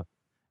is tough.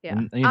 Yeah.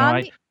 And, go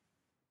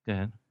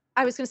ahead.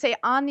 I was going to say,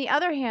 on the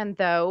other hand,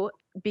 though,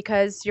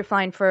 because you're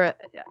flying for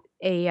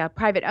a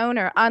private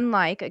owner,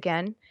 unlike,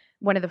 again,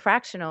 one of the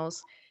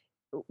fractionals,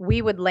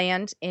 we would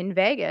land in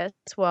Vegas.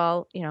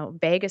 Well,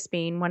 Vegas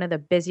being one of the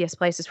busiest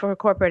places for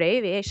corporate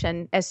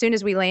aviation, as soon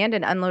as we land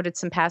and unloaded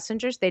some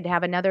passengers, they'd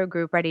have another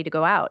group ready to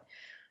go out.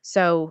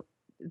 So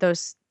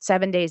those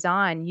 7 days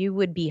on, you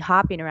would be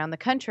hopping around the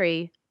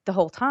country the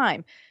whole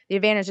time. The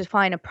advantage of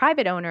flying a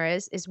private owner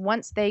is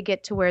once they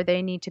get to where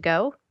they need to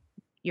go,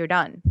 you're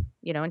done,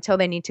 until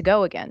they need to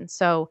go again.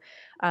 So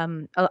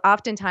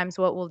oftentimes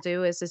what we'll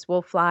do is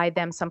we'll fly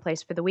them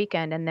someplace for the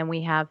weekend, and then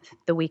we have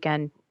the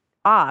weekend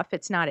off.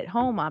 It's not at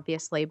home,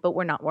 obviously, but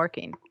we're not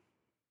working.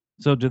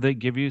 So do they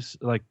give you,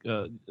 like,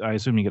 I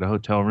assume you get a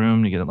hotel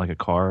room, you get like a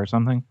car or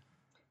something?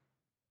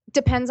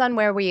 Depends on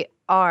where we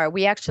are.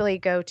 We actually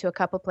go to a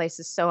couple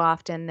places so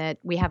often that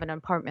we have an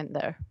apartment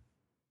there.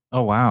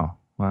 Oh, wow.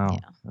 Yeah.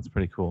 That's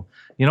pretty cool.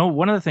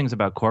 One of the things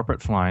about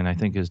corporate flying I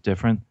think is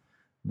different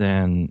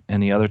than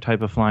any other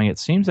type of flying. It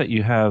seems that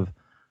you have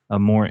a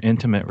more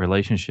intimate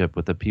relationship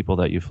with the people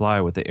that you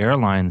fly with. The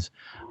airlines,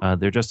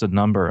 they're just a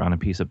number on a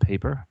piece of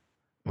paper,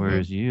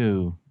 whereas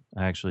you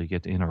actually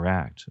get to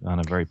interact on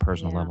a very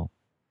personal level.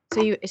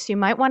 So you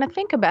might want to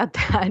think about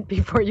that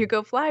before you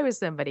go fly with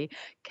somebody.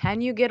 Can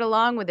you get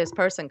along with this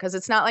person? Because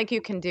it's not like you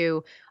can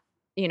do,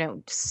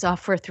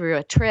 suffer through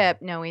a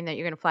trip knowing that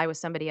you're going to fly with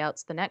somebody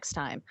else the next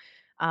time.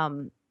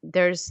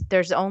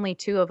 There's only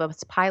two of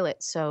us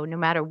pilots, so no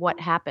matter what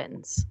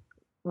happens,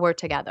 we're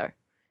together.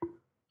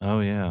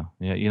 Oh yeah.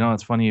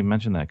 It's funny you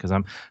mentioned that because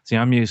I'm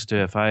used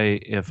to if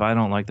I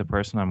don't like the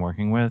person I'm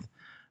working with,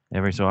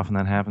 every so often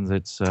that happens.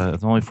 It's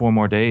only 4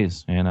 more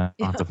days, and I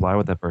don't have to fly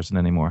with that person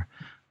anymore.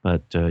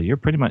 But you're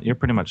pretty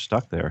much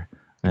stuck there.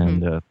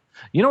 And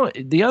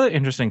the other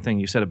interesting thing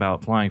you said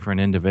about flying for an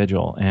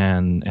individual,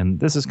 and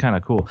this is kind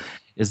of cool,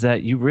 is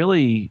that you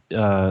really,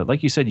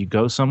 like you said, you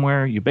go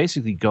somewhere, you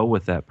basically go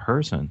with that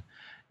person,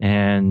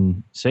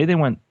 and say they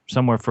went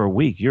somewhere for a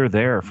week, you're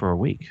there for a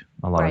week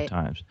a lot of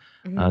times.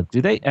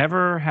 Do they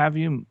ever have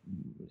you?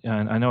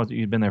 And I know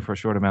you've been there for a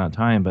short amount of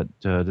time, but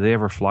do they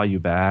ever fly you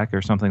back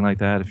or something like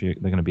that if they're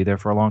going to be there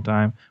for a long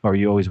time, or are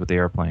you always with the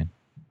airplane?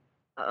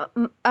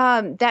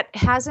 That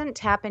hasn't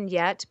happened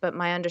yet, but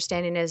my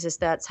understanding is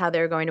that's how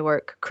they're going to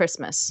work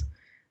Christmas.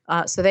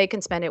 So they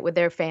can spend it with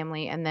their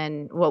family, and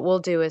then what we'll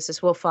do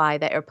is we'll fly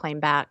the airplane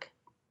back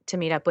to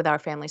meet up with our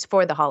families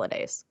for the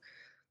holidays.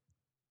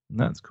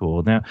 That's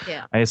cool. Now,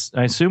 I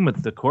assume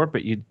with the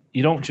corporate, you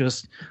don't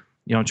just,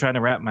 trying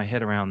to wrap my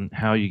head around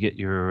how you get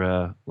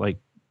your like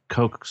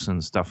Cokes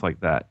and stuff like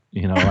that.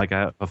 Like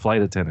a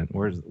flight attendant.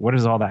 Where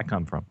does all that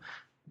come from?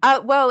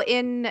 Well,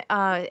 in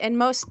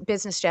most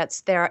business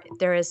jets,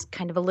 there is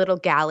kind of a little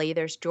galley.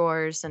 There's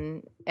drawers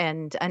and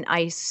an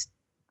ice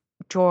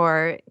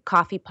drawer,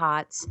 coffee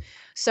pots.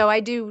 So I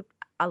do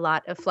a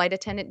lot of flight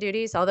attendant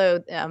duties.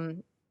 Although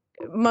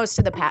most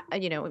of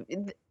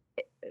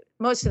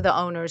the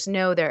owners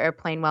know their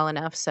airplane well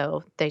enough,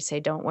 so they say,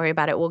 "Don't worry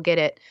about it. We'll get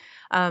it."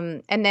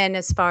 And then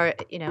as far,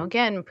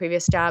 again,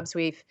 previous jobs,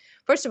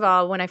 first of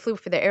all, when I flew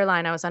for the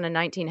airline, I was on a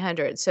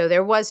 1900, so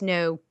there was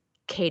no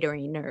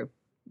catering or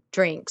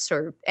drinks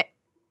or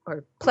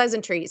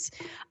pleasantries.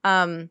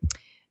 And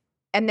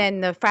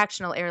then the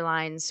fractional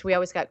airlines, we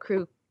always got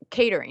crew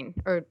catering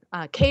or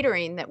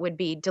catering that would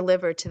be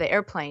delivered to the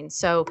airplane.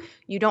 So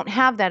you don't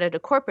have that at a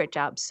corporate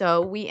job.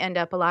 So we end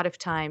up a lot of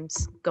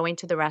times going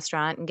to the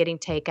restaurant and getting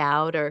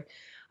takeout or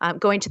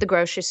going to the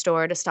grocery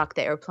store to stock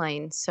the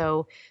airplane.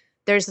 So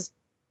there's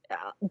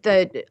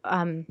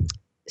the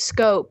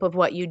scope of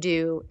what you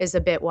do is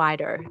a bit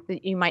wider.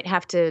 You might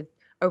have to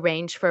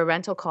arrange for a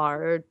rental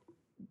car or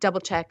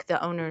double check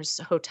the owner's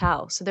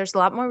hotel. So there's a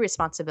lot more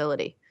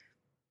responsibility.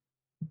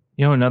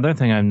 Another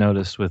thing I've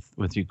noticed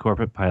with you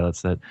corporate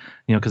pilots that,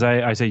 because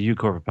I say you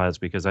corporate pilots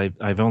because I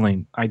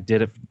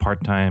did it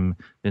part time,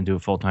 didn't do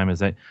it full time, is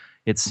that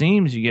it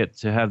seems you get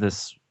to have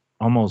this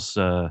almost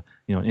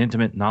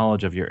intimate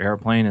knowledge of your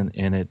airplane,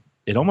 and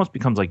it almost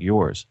becomes like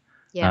yours.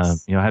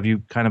 Yes. Have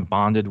you kind of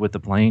bonded with the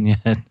plane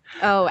yet?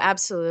 Oh,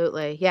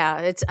 absolutely. Yeah.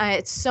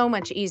 It's so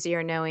much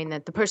easier knowing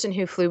that the person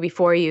who flew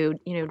before you,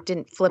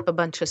 didn't flip a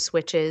bunch of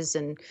switches.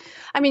 And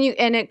I mean,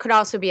 and it could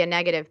also be a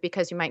negative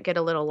because you might get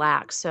a little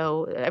lax.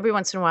 So every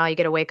once in a while you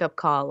get a wake up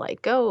call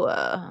like,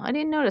 I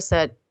didn't notice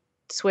that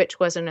switch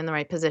wasn't in the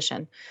right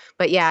position.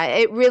 But yeah,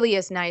 it really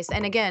is nice.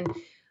 And again,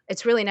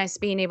 it's really nice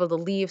being able to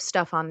leave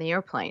stuff on the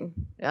airplane.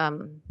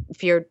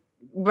 If you're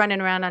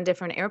running around on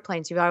different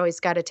airplanes, you've always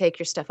got to take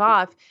your stuff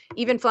off.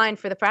 Even flying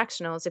for the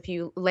fractionals, if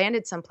you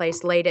landed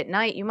someplace late at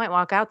night, you might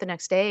walk out the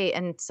next day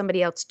and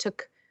somebody else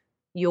took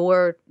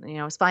your,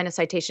 was flying a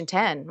Citation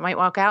 10, might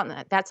walk out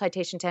and that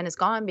Citation 10 is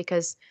gone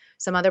because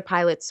some other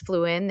pilots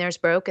flew in, theirs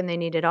broke, and they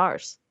needed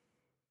ours.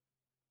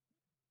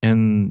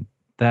 And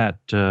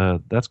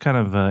that's kind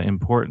of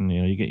important.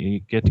 You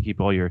get to keep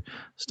all your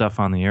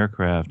stuff on the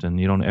aircraft, and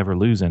you don't ever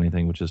lose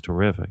anything, which is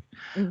terrific.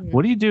 Mm-hmm.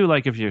 What do you do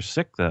like if you're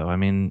sick though? I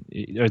mean,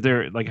 are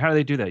there how do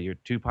they do that? Your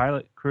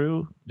 2-pilot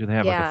crew? Do they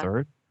have like a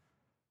third?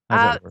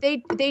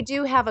 They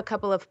do have a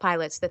couple of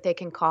pilots that they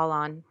can call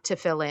on to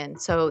fill in.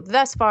 So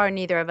thus far,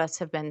 neither of us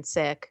have been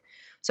sick,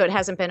 so it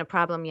hasn't been a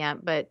problem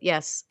yet. But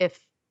yes,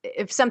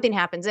 if something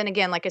happens, and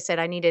again, like I said,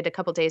 I needed a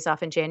couple days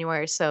off in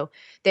January, so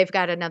they've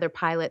got another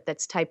pilot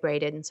that's type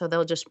rated, and so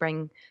they'll just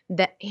bring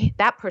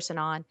that person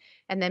on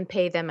and then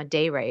pay them a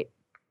day rate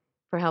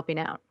for helping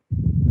out.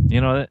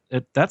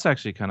 That's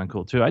actually kind of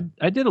cool too.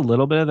 I did a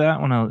little bit of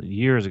that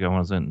years ago when I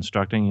was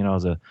instructing.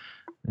 As a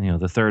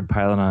the third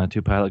pilot on a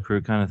 2-pilot crew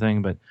kind of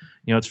thing, but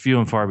it's few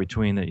and far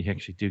between that you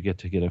actually do get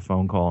to get a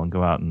phone call and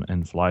go out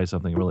and fly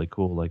something really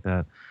cool like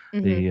that.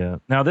 Mm-hmm.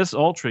 Now this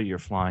Ultra you're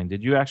flying,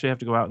 did you actually have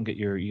to go out and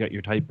you got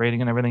your type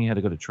rating and everything? You had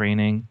to go to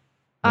training?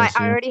 I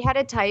already had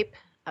a type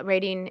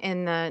rating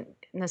in the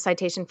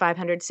Citation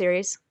 500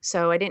 series,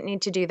 so I didn't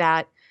need to do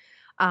that.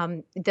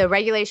 The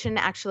regulation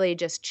actually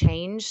just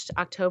changed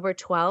October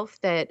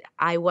 12th that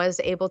I was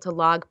able to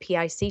log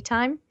PIC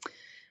time.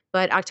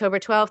 But October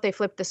 12th, they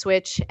flipped the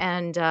switch,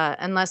 and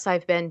unless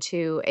I've been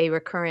to a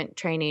recurrent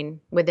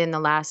training within the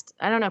last,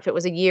 I don't know if it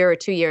was a year or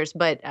 2 years,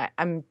 but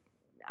I'm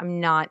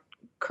not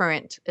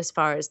current as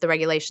far as the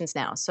regulations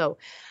now. So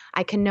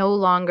I can no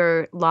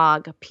longer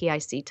log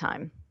PIC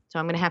time. So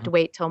I'm going to have to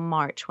wait till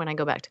March when I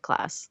go back to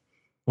class.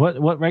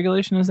 What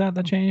regulation is that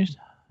changed?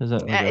 Is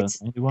that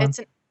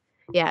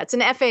it's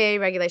an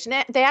FAA regulation.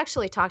 They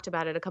actually talked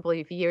about it a couple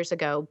of years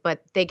ago,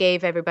 but they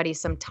gave everybody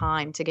some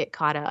time to get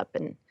caught up,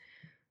 and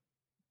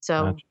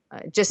so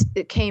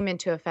it came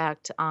into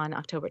effect on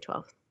October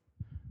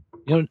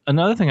 12th.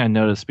 Another thing I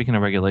noticed, speaking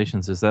of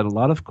regulations, is that a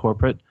lot of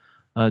corporate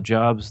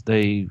jobs,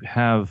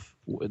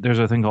 there's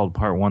a thing called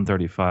Part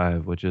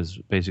 135, which is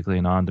basically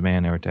an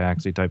on-demand air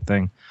taxi type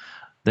thing.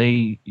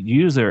 They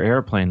use their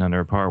airplane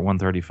under Part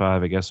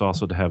 135, I guess,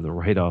 also to have the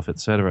write-off, et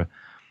cetera.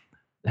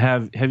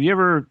 Have you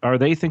ever? Are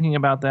they thinking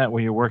about that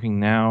where you're working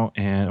now,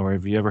 or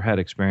have you ever had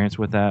experience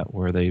with that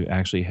where they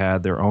actually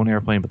had their own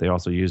airplane, but they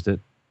also used it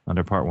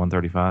under Part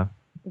 135?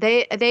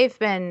 They've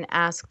been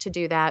asked to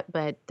do that,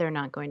 but they're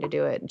not going to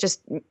do it. It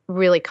just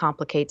really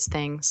complicates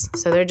things.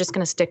 So they're just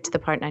going to stick to the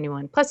Part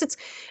 91. Plus,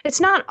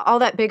 it's not all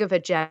that big of a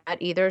jet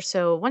either.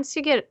 So once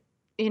you get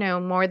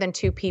more than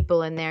 2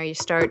 people in there, you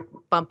start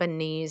bumping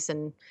knees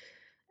and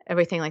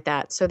everything like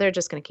that. So they're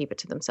just going to keep it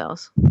to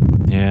themselves.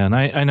 Yeah, and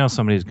I know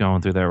somebody's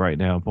going through that right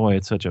now. Boy,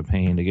 it's such a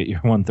pain to get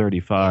your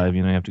 135.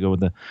 You have to go with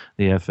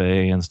the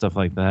FAA and stuff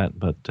like that.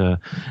 But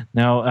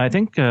now I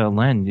think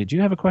Len, did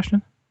you have a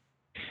question?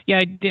 Yeah,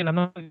 I did. I'm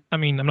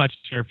not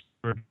sure if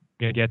we're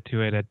going to get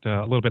to it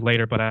a little bit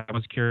later, but I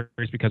was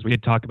curious because we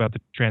did talk about the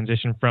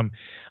transition from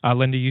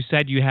Linda. You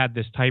said you had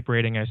this type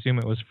rating. I assume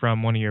it was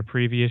from one of your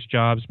previous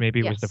jobs. Maybe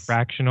it was the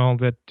fractional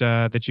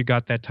that you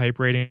got that type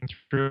rating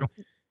through.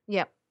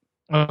 Yep.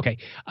 Okay.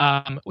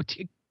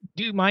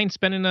 Do you mind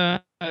spending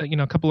a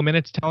couple of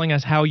minutes telling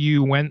us how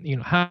you went?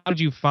 How did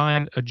you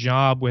find a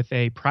job with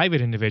a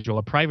private individual,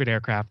 a private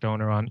aircraft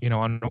owner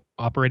on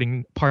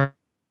operating Part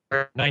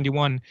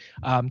 91?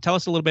 Tell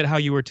us a little bit how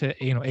you were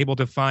able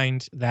to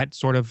find that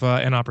sort of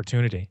an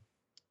opportunity.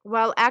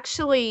 Well,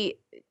 actually,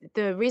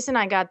 the reason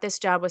I got this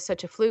job was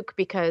such a fluke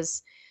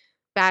because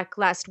back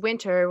last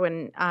winter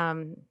when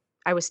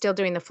I was still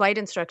doing the flight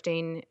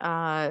instructing,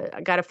 I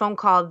got a phone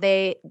call.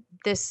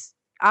 This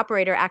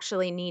operator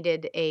actually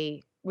needed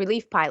a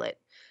relief pilot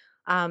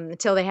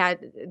until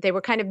they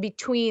were kind of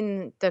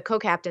between the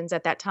co-captains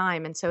at that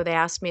time. And so they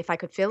asked me if I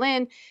could fill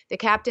in. The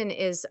captain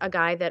is a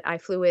guy that I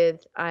flew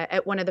with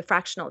at one of the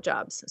fractional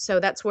jobs. So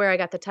that's where I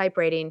got the type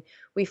rating.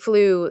 We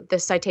flew the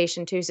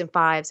Citation 2s and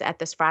 5s at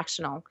this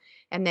fractional.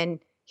 And then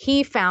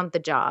he found the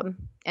job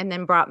and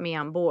then brought me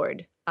on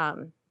board.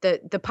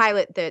 The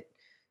pilot that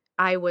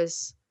I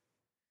was,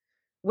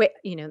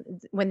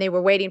 when they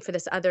were waiting for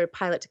this other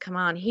pilot to come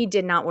on, he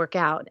did not work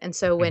out. And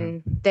so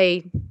when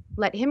they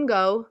let him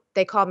go,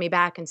 they called me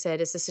back and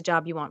said, "Is this a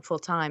job you want full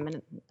time?"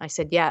 And I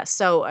said, yes.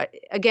 So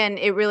again,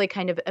 it really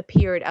kind of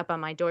appeared up on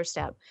my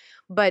doorstep.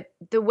 But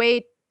the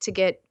way to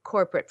get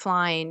corporate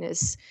flying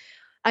is,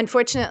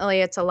 unfortunately,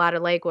 it's a lot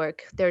of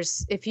legwork.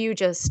 If you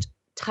just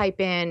type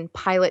in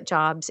pilot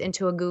jobs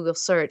into a Google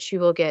search, you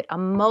will get a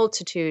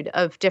multitude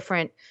of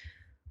different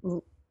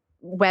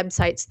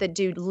websites that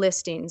do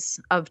listings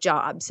of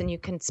jobs, and you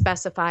can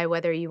specify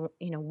whether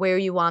where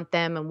you want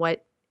them and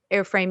what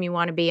airframe you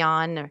want to be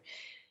on or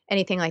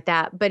anything like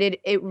that. But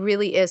it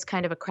really is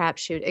kind of a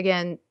crapshoot.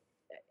 Again,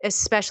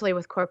 especially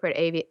with corporate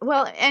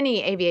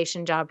any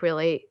aviation job,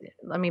 really.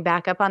 Let me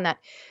back up on that.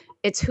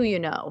 It's who you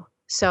know.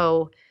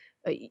 So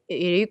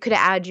you could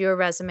add your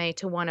resume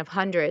to one of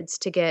hundreds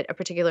to get a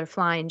particular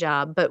flying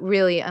job, but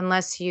really,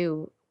 unless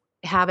you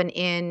have an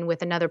in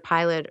with another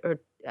pilot or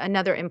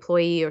another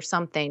employee or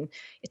something,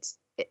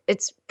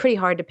 it's pretty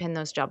hard to pin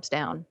those jobs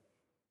down.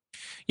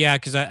 Yeah,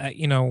 because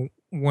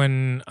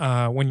when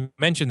you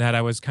mentioned that,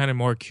 I was kind of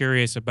more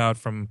curious about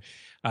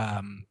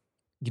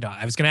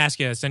I was going to ask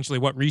you essentially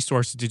what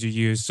resources did you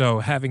use. So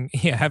having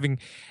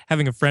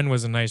a friend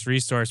was a nice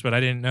resource, but I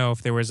didn't know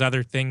if there was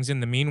other things in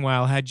the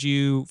meanwhile. Had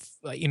you,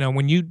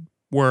 when you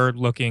were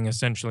looking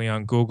essentially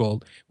on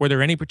Google, were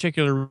there any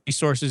particular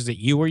resources that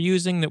you were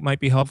using that might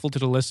be helpful to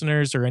the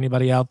listeners or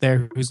anybody out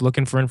there who's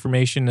looking for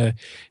information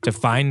to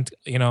find,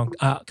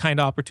 kind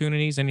of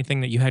opportunities? Anything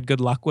that you had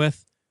good luck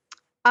with?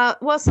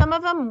 Well, some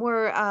of them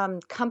were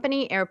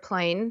Company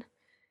Airplane,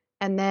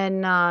 and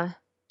then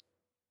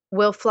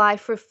Will Fly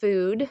for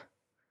Food.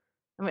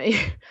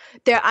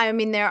 There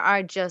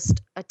are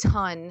just a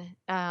ton,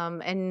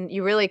 and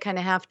you really kind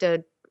of have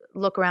to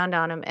look around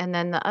on them. And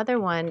then the other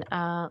one,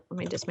 let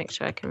me just make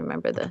sure I can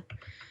remember the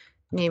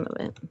name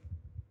of it.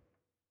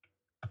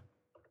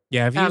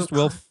 Yeah, I've used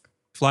Will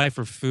Fly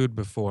for Food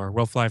before.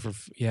 Will Fly for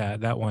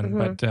that one,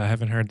 but I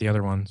haven't heard the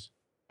other ones.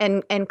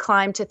 And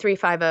Climb to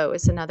 350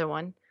 is another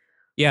one.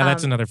 Yeah,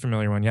 that's another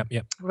familiar one. Yep.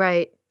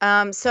 Right.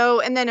 And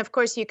then of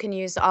course you can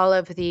use all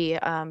of the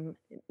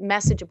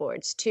message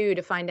boards too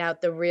to find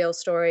out the real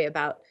story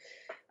about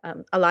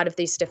a lot of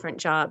these different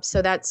jobs.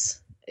 So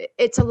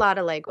it's a lot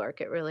of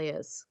legwork. It really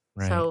is.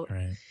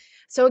 Right.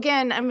 So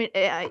again,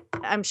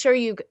 I'm sure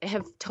you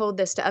have told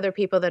this to other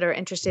people that are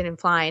interested in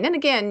flying. And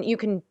again, you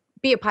can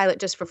be a pilot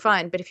just for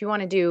fun, but if you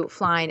want to do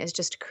flying as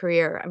just a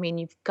career,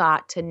 you've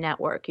got to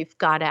network. You've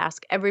got to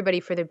ask everybody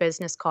for their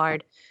business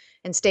card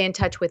and stay in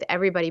touch with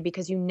everybody,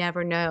 because you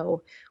never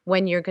know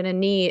when you're going to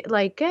need,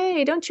 like,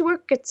 hey, don't you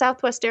work at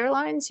Southwest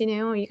Airlines?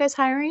 Are you guys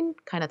hiring?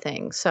 Kind of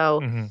thing.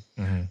 So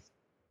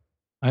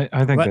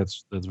I think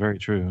that's very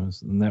true.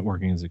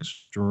 Networking is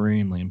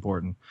extremely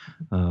important.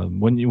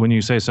 When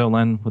you say so,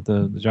 Len, with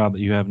the job that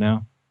you have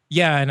now.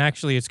 Yeah, and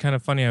actually, it's kind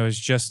of funny. I was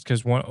just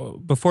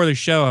before the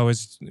show, I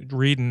was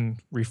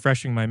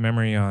refreshing my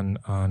memory on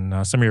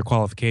some of your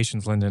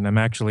qualifications, Lyndon. I'm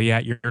actually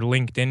at your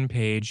LinkedIn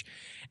page,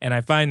 and I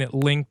find that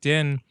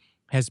LinkedIn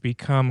has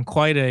become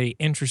quite a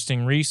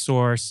interesting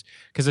resource,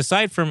 because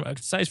aside from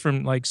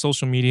like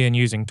social media and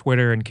using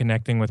Twitter and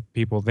connecting with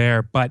people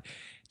there, but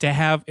to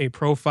have a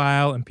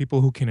profile and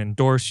people who can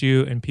endorse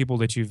you and people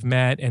that you've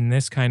met, and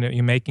this kind of,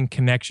 you're making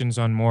connections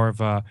on more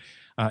of a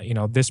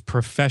this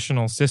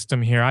professional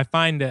system here. I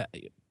find that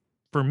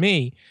for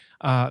me,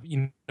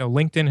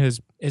 LinkedIn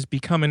has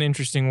become an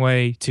interesting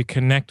way to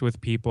connect with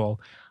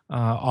people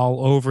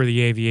all over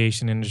the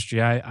aviation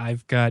industry.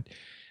 I've got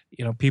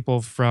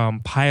people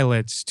from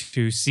pilots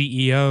to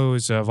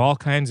CEOs of all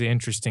kinds of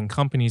interesting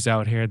companies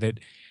out here that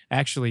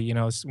actually,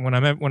 when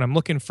I'm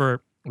looking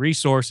for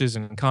resources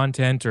and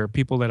content or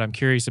people that I'm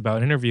curious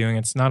about interviewing,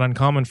 it's not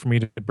uncommon for me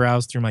to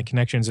browse through my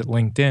connections at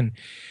LinkedIn.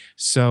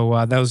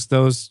 So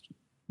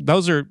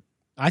those are,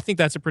 I think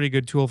that's a pretty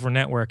good tool for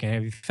networking.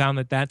 Have you found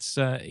that that's,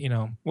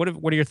 what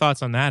are your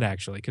thoughts on that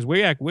actually? Because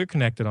we're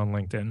connected on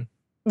LinkedIn.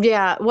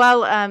 Yeah,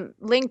 well,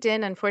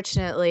 LinkedIn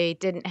unfortunately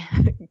didn't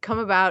come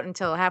about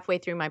until halfway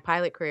through my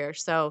pilot career.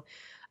 So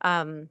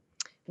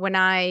when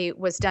I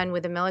was done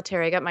with the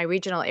military, I got my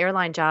regional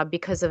airline job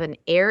because of an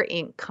Air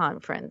Inc.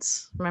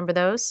 conference. Remember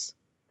those?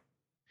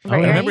 I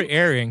remember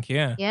Air Inc.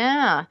 Yeah.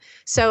 Yeah.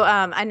 So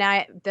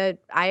I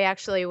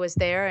actually was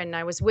there, and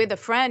I was with a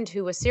friend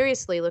who was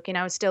seriously looking.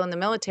 I was still in the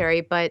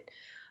military, but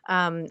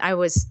I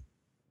was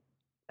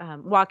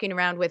walking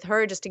around with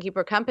her just to keep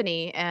her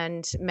company,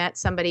 and met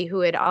somebody who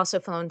had also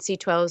flown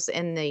C-12s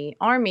in the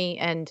Army,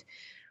 and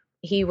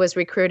he was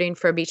recruiting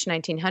for a Beech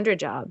 1900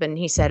 job. And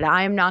he said,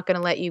 I am not going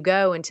to let you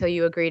go until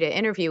you agree to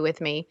interview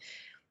with me.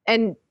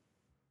 And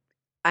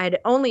I'd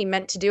only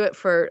meant to do it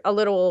for a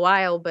little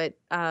while, but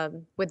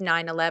with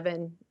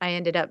 9/11, I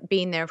ended up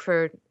being there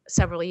for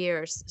several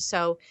years.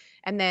 So,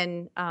 and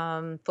then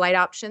flight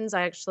options,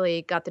 I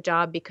actually got the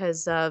job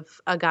because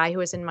of a guy who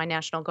was in my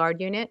National Guard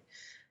unit.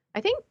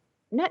 I think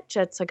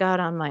NetJets I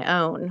got on my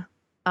own.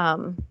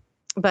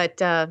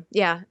 But a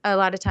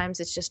lot of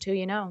times it's just who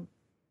you know.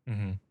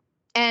 Mhm.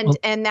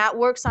 And that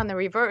works on the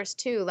reverse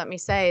too. Let me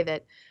say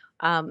that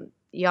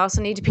you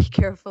also need to be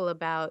careful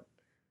about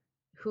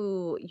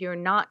who you're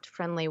not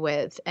friendly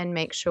with and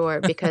make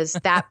sure, because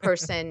that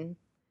person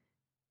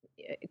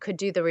could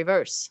do the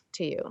reverse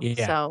to you.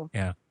 Yeah. So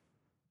Yeah.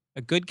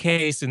 A good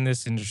case in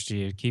this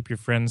industry: keep your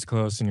friends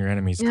close and your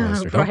enemies yeah,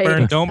 closer.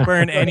 right, Don't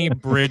burn any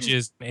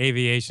bridges in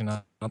aviation.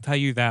 I'll tell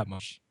you that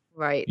much.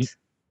 right.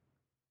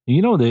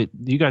 You know that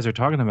you guys are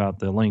talking about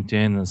the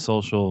LinkedIn and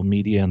social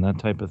media and that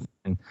type of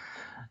thing.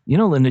 You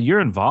know, Linda,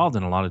 you're involved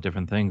in a lot of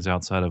different things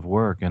outside of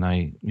work, and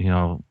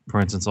for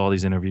instance, all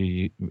these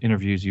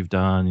interviews you've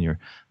done,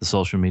 the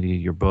social media,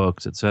 your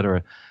books,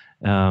 etc.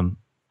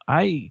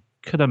 I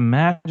could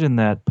imagine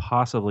that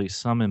possibly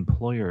some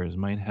employers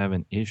might have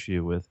an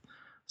issue with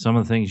some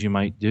of the things you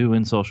might do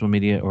in social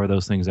media or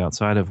those things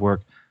outside of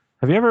work.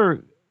 Have you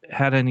ever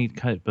had any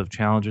type of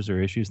challenges or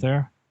issues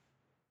there?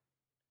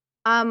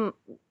 Um,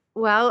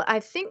 well, I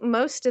think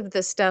most of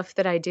the stuff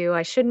that I do,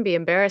 I shouldn't be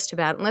embarrassed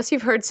about, unless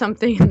you've heard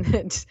something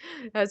that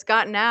has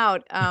gotten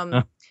out. I'm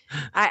not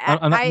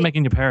I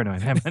making you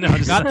paranoid. No, I'm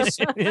just- Not that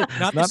she, not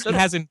that Not she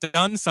hasn't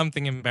done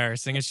something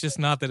embarrassing. It's just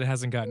not that it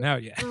hasn't gotten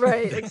out yet.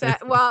 Right,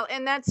 exactly. Well,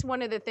 and that's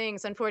one of the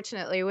things,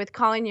 unfortunately, with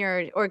calling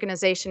your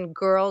organization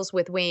Girls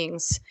with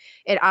Wings,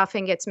 it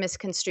often gets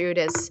misconstrued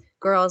as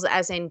girls,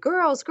 as in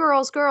girls,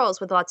 girls, girls,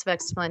 with lots of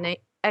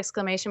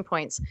exclamation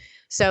points.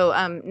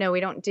 So, no,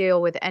 we don't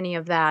deal with any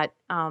of that.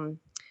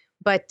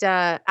 But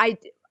I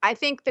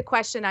think the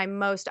question I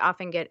most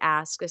often get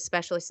asked,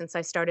 especially since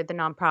I started the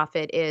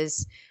nonprofit,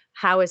 is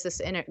how is this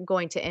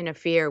going to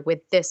interfere with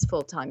this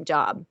full-time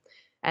job?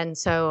 And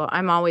so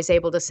I'm always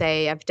able to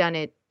say I've done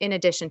it in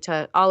addition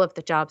to all of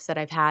the jobs that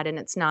I've had, and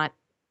it's not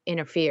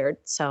interfered.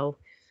 So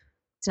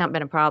it's not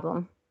been a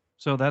problem.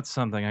 So that's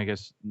something, I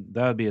guess,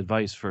 that would be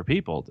advice for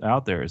people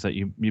out there, is that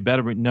you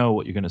better know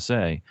what you're going to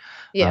say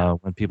Yeah.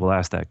 when people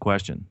ask that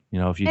question,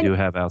 if you And do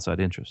have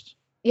outside interests.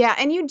 yeah,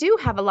 and you do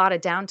have a lot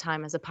of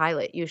downtime as a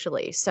pilot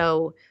usually.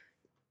 So,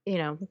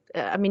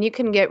 I mean, you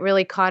can get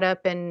really caught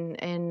up in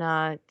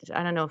I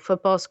don't know,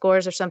 football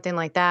scores or something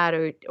like that,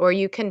 or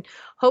you can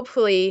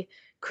hopefully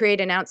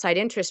create an outside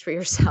interest for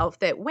yourself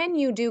that when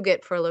you do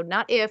get furloughed,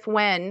 not if,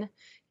 when,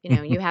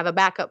 you have a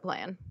backup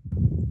plan.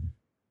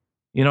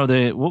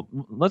 I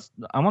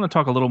want to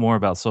talk a little more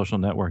about social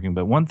networking,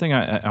 but one thing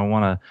I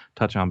want to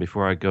touch on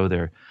before I go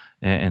there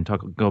and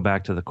go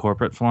back to the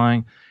corporate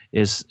flying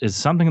is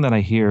something that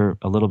I hear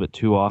a little bit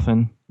too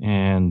often,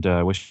 and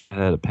I wish I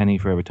had a penny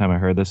for every time I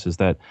heard this, is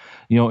that,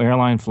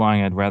 airline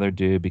flying I'd rather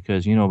do,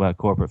 because about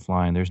corporate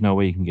flying, there's no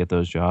way you can get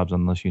those jobs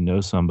unless you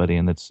know somebody,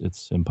 and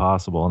it's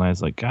impossible. And I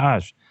was like,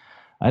 gosh,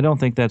 I don't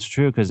think that's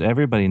true, because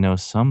everybody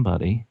knows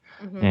somebody.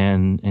 Hmm.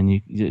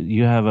 And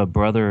you have a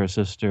brother or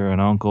sister, an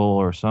uncle,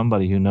 or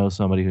somebody who knows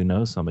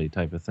somebody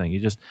type of thing.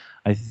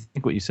 I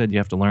think what you said, you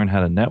have to learn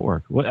how to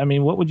network.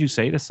 What would you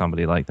say to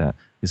somebody like that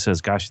who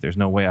says, gosh, there's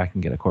no way I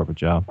can get a corporate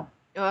job?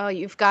 Well,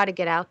 you've got to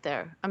get out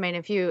there. I mean,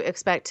 if you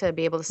expect to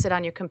be able to sit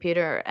on your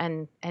computer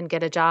and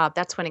get a job,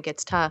 that's when it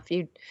gets tough.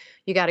 You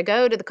got to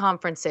go to the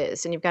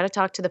conferences, and you've got to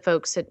talk to the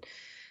folks at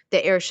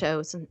the air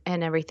shows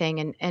and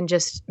everything, and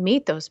just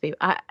meet those people.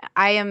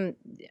 I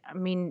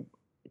mean,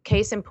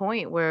 case in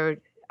point, where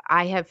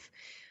I have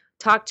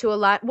talked to a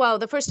lot. Well,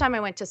 the first time I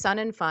went to Sun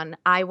and Fun,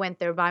 I went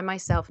there by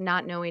myself,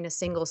 not knowing a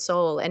single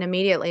soul. And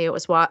immediately it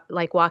was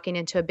like walking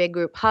into a big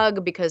group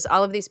hug, because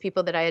all of these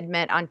people that I had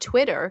met on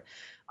Twitter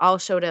all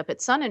showed up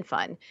at Sun and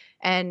Fun.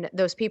 And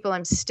those people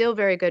I'm still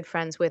very good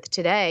friends with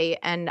today.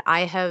 And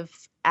I have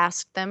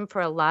asked them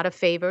for a lot of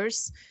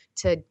favors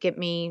to get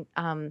me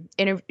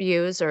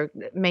interviews or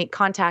make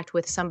contact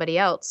with somebody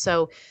else.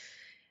 So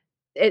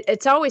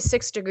it's always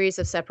 6 degrees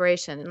of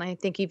separation. And I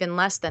think even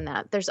less than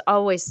that. There's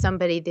always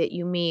somebody that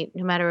you meet,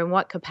 no matter in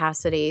what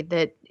capacity,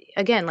 that,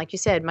 again, like you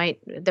said,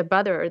 the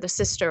brother or the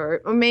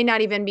sister, or may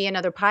not even be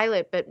another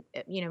pilot, but,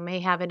 may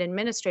have an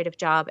administrative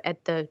job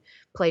at the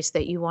place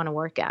that you want to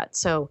work at.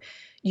 So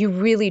you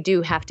really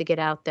do have to get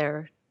out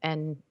there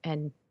and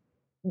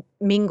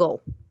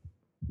mingle.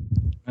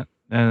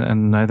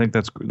 And I think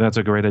that's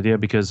a great idea,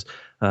 because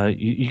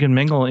you can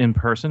mingle in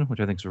person, which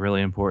I think is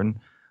really important.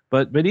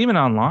 But even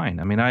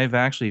online, I mean, I've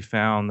actually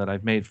found that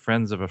I've made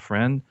friends of a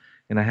friend,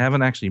 and I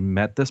haven't actually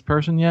met this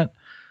person yet,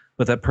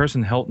 but that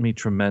person helped me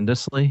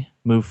tremendously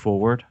move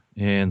forward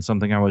in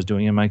something I was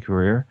doing in my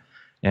career.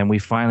 And we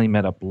finally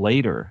met up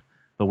later,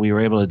 but we were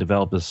able to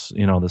develop this,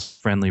 this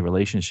friendly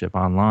relationship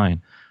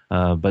online.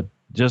 But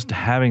just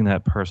having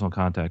that personal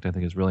contact, I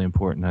think, is really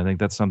important. I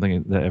think that's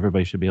something that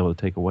everybody should be able to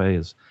take away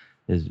is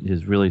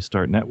really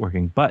start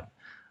networking. But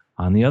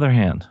on the other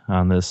hand,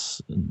 on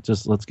this,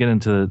 just let's get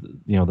into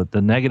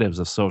the negatives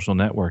of social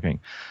networking.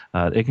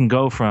 It can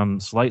go from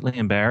slightly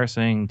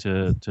embarrassing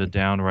to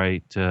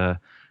downright.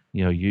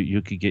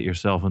 You could get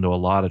yourself into a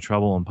lot of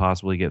trouble and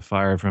possibly get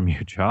fired from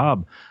your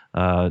job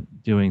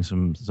doing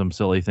some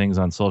silly things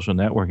on social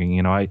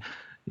networking.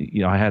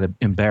 I had an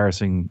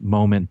embarrassing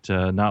moment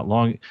not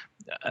long.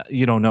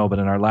 You don't know, but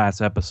in our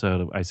last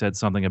episode, I said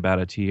something about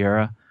a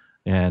tiara,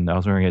 and I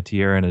was wearing a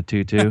tiara and a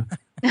tutu.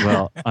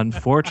 Well,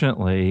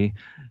 unfortunately,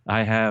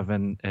 I have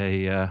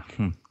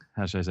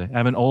how should I say? I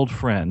have an old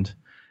friend,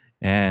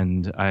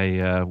 and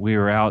we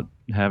were out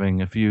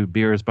having a few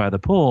beers by the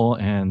pool,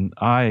 and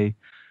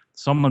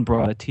someone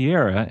brought a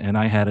tiara, and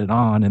I had it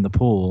on in the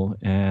pool,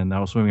 and I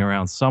was swimming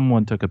around.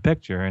 Someone took a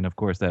picture, and of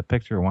course, that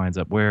picture winds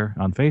up where?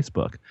 On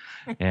Facebook,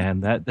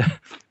 and that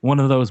one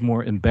of those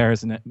more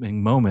embarrassing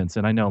moments.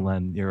 And I know,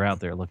 Len, you're out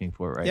there looking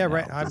for it right now. Yeah,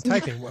 right. I'm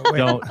typing. Wait,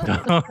 Don't.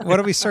 What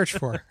do we search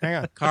for? Hang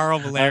on. Carl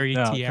Valeri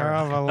No.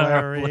 tiara. Carl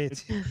Valeri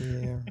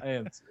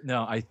tiara.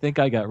 I think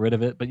I got rid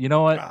of it, but you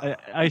know what?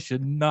 I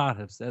should not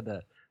have said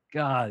that.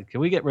 God,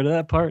 can we get rid of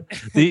that part?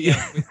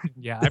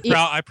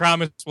 I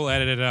promise we'll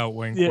edit it out.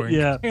 Wink, wink.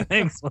 Yeah,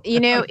 thanks.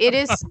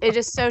 It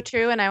is so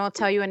true, and I will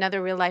tell you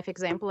another real life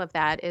example of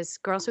that is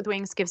Girls with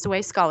Wings gives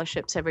away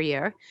scholarships every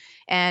year,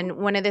 and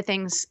one of the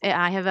things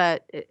I have a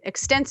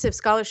extensive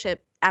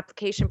scholarship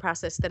application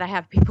process that I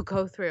have people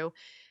go through,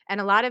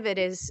 and a lot of it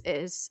is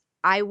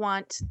I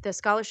want the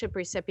scholarship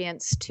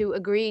recipients to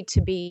agree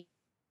to be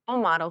role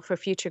model for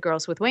future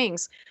Girls with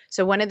Wings.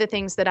 So one of the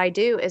things that I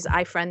do is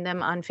I friend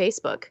them on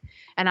Facebook,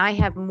 and I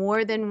have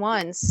more than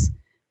once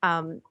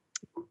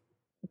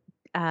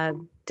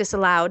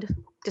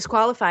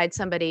disqualified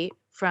somebody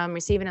from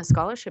receiving a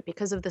scholarship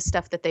because of the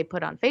stuff that they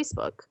put on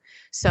Facebook.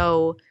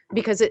 So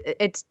because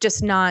it's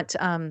just not,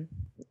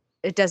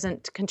 it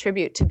doesn't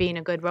contribute to being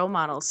a good role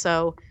model.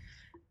 So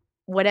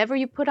whatever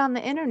you put on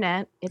the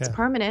internet, it's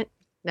permanent.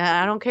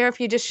 I don't care if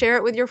you just share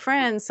it with your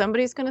friends,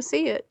 somebody's going to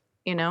see it,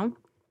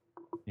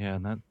 Yeah,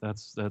 and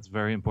that's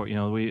very important.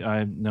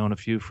 I've known a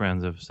few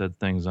friends have said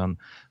things on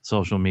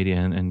social media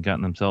and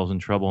gotten themselves in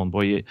trouble. And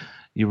boy,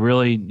 you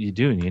really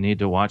do. You need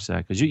to watch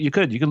that because you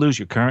could lose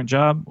your current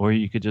job, or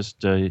you could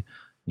just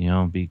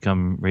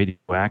become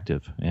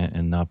radioactive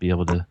and not be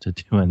able to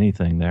do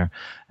anything there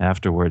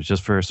afterwards,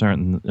 just for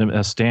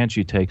a stance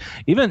you take.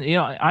 Even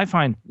I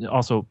find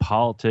also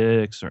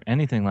politics or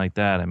anything like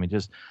that. I mean,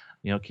 just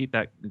keep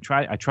that.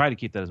 I try to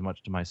keep that as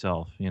much to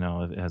myself,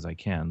 as I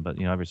can.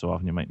 But every so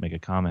often you might make a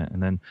comment,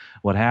 and then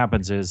what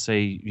happens is,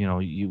 say,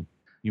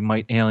 you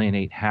might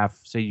alienate half.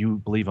 Say you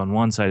believe on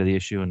one side of the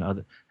issue,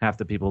 and half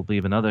the people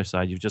believe another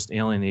side. You've just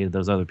alienated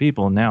those other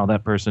people, and now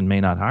that person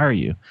may not hire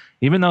you,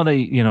 even though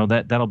they,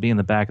 that'll be in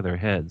the back of their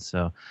head.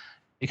 So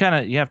you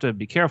have to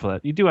be careful.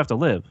 That you do have to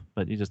live,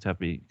 but you just have to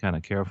be kind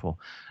of careful.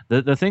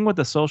 The thing with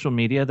the social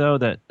media, though,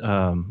 that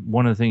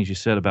one of the things you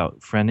said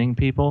about friending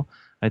people.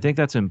 I think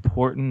that's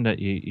important that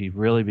you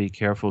really be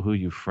careful who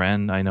you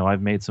friend. I know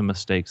I've made some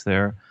mistakes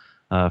there,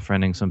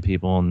 friending some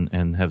people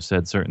and have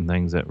said certain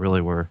things that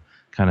really were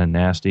kind of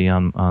nasty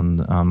on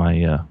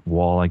my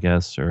wall, I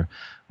guess,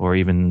 or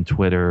even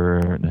Twitter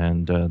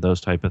and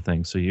those type of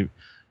things. So you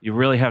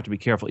really have to be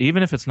careful,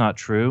 even if it's not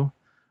true.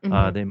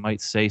 Mm-hmm. They might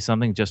say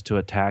something just to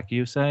attack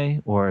you,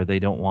 or they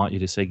don't want you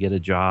to say get a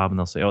job, and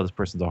they'll say, "Oh, this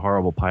person's a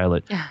horrible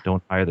pilot.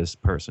 Don't hire this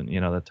person."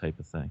 That type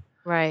of thing.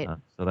 Right.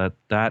 So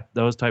that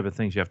those type of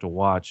things you have to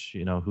watch,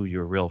 who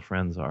your real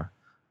friends are.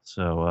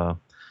 So,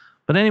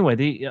 but anyway,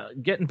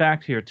 getting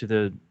back here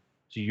to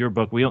your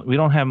book, we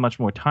don't have much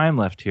more time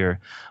left here,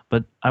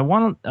 but I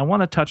want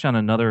to touch on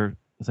another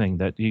thing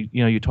that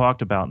you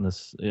talked about in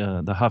this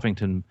the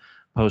Huffington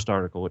Post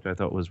article, which I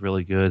thought was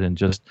really good, and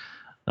just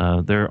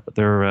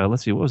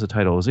let's see, what was the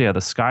title? It was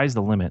The Sky's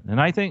the Limit, and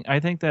I think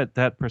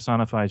that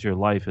personifies your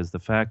life, is the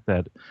fact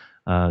that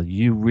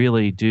you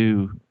really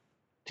do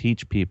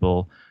teach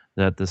people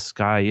that the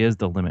sky is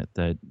the limit,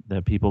 that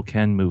people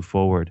can move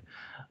forward.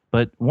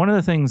 But one of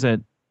the things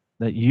that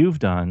you've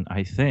done,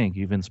 I think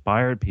you've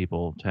inspired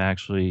people to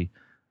actually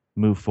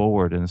move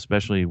forward, and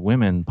especially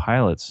women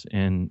pilots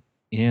in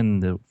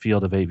the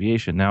field of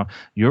aviation. Now,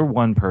 you're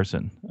one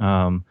person.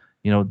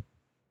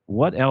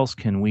 What else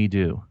can we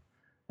do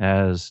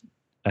as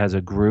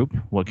a group?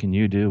 What can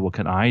you do? What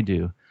can I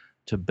do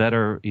to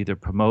better either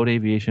promote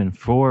aviation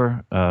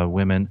for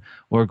women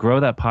or grow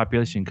that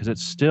population, because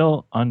it's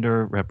still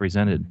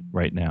underrepresented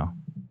right now?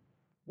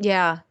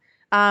 Yeah.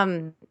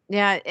 And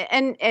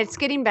it's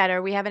getting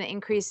better. We have an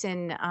increase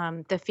in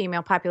the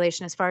female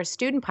population as far as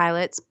student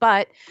pilots,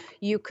 but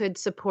you could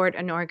support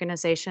an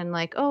organization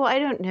like,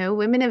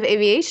 Women of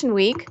Aviation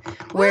Week,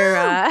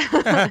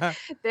 where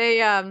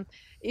they,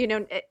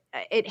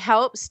 it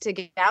helps to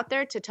get out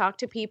there to talk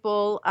to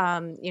people.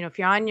 If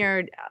you're on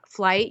your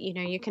flight,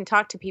 you can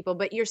talk to people,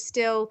 but you're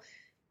still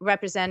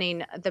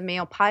representing the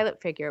male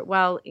pilot figure.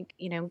 Well,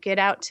 get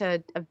out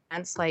to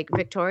events like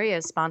Victoria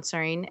is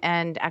sponsoring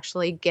and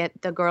actually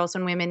get the girls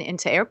and women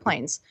into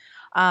airplanes.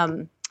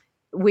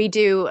 We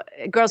do,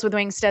 Girls with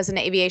Wings does an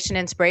Aviation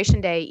Inspiration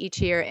Day each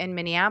year in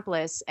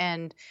Minneapolis,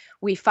 and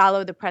we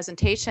follow the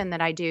presentation that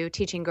I do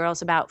teaching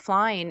girls about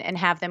flying and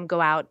have them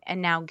go out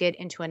and now get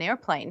into an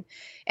airplane.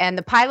 And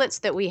the pilots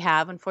that we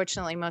have,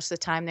 unfortunately, most of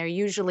the time, they're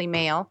usually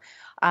male.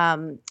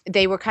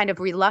 They were kind of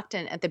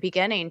reluctant at the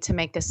beginning to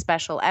make this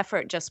special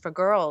effort just for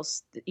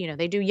girls.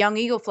 They do Young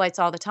Eagle flights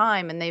all the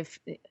time, and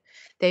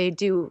they're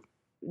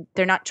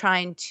not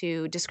trying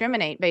to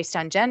discriminate based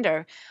on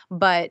gender,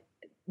 but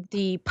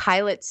the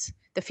pilots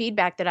the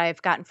feedback that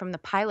I've gotten from the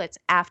pilots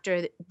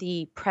after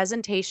the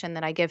presentation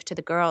that I give to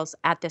the girls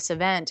at this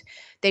event,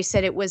 they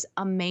said it was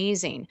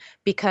amazing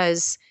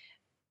because,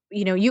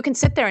 you can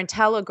sit there and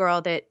tell a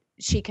girl that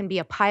she can be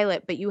a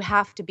pilot, but you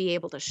have to be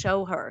able to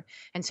show her.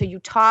 And so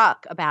you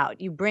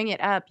bring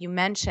it up, you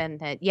mention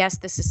that, yes,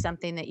 this is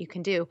something that you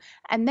can do,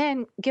 and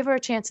then give her a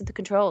chance at the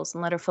controls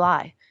and let her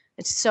fly.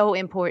 It's so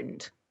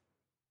important.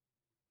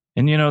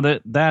 And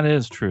that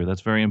is true.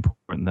 That's very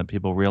important that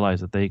people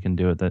realize that they can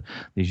do it, that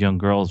these young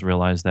girls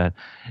realize that.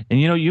 And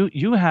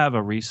you have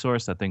a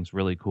resource that I think's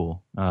really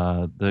cool.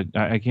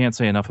 I can't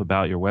say enough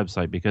about your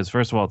website because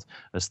first of all, it's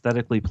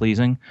aesthetically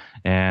pleasing,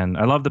 and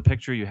I love the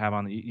picture you have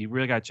on. You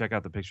really got to check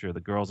out the picture of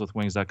the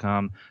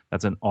girlswithwings.com.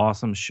 That's an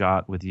awesome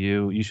shot with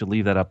you. You should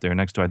leave that up there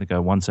next to I think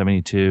a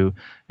 172,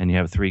 and you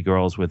have 3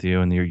 girls with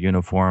you in your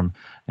uniform,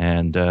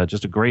 and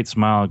just a great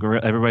smile.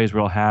 Everybody's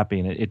real happy,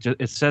 and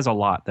it says a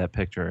lot, that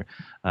picture.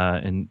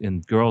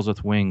 In Girls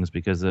with Wings,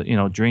 because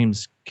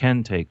dreams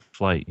can take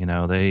flight.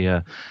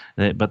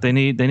 But they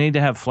need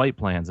to have flight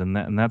plans,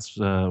 and that's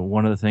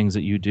one of the things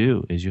that you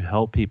do is you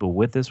help people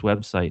with this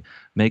website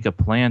make a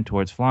plan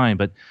towards flying.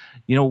 But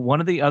one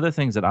of the other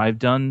things that I've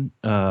done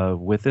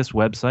with this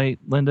website,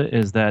 Linda,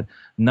 is that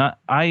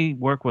I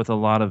work with a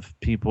lot of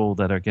people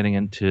that are getting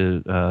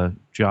into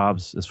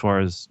jobs as far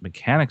as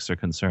mechanics are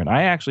concerned.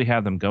 I actually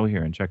have them go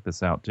here and check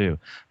this out too,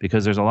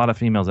 because there's a lot of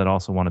females that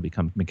also want to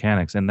become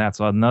mechanics, and that's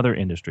another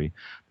industry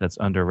that's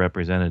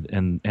underrepresented,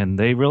 and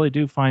they really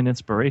do find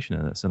inspiration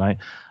in this. And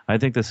I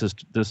think this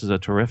is a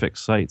terrific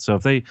site. So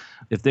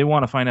if they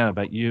want to find out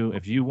about you,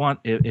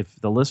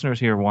 if the listeners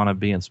here want to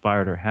be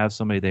inspired or have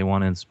somebody they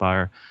want to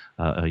inspire,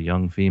 a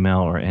young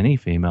female or any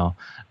female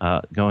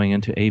going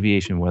into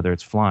aviation, whether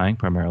it's flying,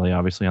 primarily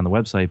obviously on the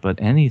website, but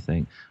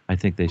anything, I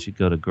think they should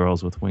go to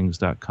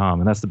girlswithwings.com.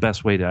 And that's the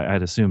best way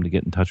I'd assume to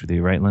get in touch with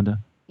you, right, Linda?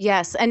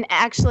 Yes. And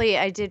actually,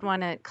 I did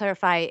want to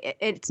clarify,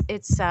 it's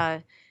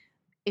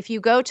if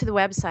you go to the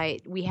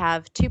website, we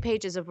have 2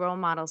 pages of role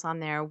models on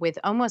there with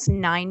almost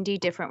 90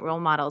 different role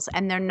models,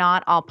 and they're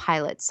not all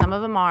pilots. Some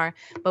of them are,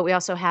 but we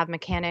also have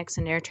mechanics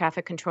and air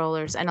traffic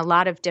controllers and a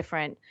lot of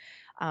different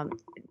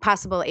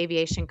possible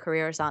aviation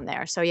careers on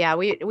there. So yeah,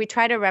 we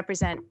try to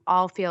represent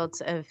all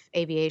fields of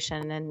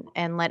aviation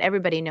and let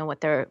everybody know what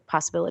their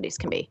possibilities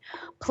can be.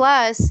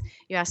 Plus,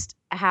 you asked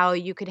how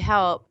you could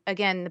help.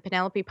 Again, the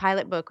Penelope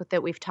Pilot book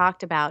that we've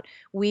talked about,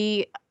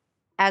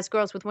 as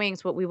Girls with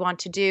Wings, what we want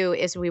to do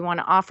is we want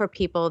to offer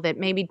people that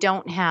maybe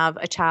don't have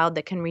a child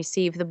that can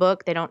receive the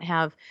book. They don't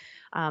have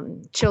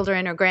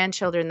children or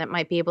grandchildren that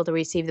might be able to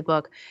receive the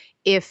book.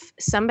 If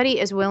somebody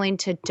is willing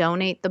to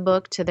donate the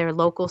book to their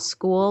local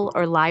school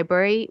or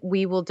library,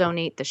 we will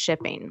donate the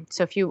shipping.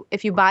 So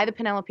if you buy the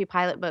Penelope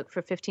Pilot book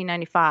for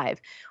 $15.95,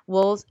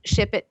 we'll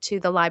ship it to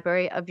the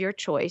library of your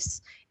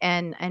choice,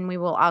 and we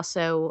will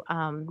also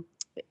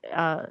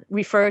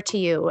refer to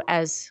you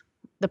as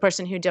the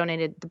person who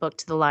donated the book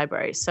to the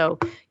library. So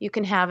you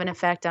can have an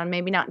effect on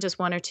maybe not just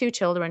 1 or 2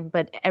 children,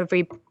 but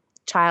every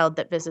child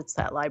that visits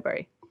that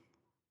library.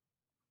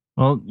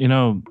 Well,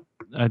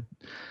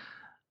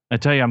 I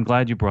tell you, I'm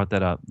glad you brought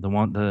that up.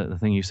 The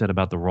thing you said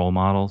about the role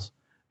models,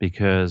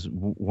 because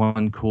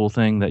one cool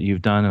thing that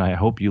you've done, and I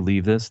hope you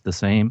leave this the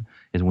same,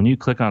 is when you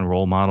click on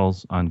role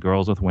models on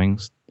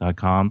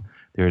girlswithwings.com,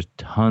 there's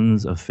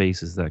tons of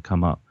faces that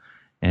come up.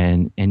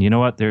 And you know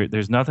what?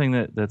 There's nothing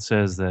that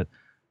says that,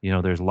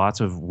 there's lots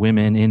of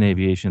women in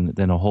aviation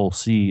than a whole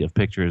sea of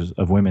pictures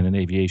of women in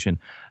aviation,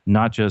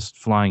 not just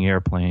flying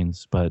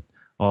airplanes, but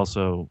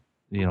also,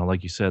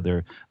 like you said,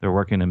 they're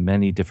working in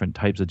many different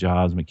types of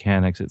jobs,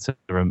 mechanics,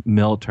 etc.,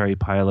 military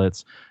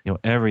pilots,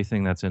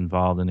 everything that's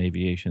involved in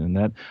aviation,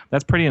 and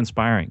that's pretty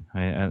inspiring.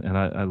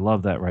 I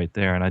love that right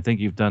there. And I think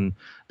you've done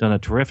a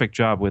terrific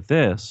job with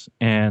this.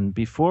 And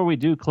before we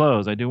do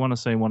close, I do want to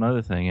say one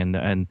other thing,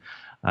 and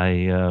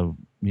I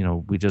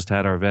we just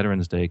had our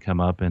Veterans Day come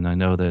up, and I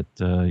know that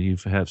you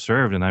have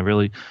served, and I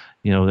really,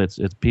 it's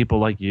people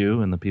like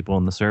you and the people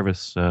in the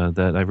service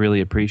that I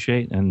really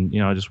appreciate, and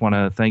I just want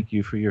to thank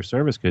you for your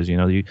service, because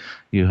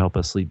you help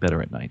us sleep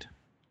better at night.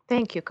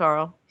 Thank you,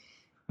 Carl.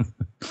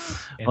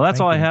 Well,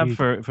 that's all I have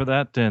for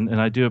that, and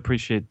I do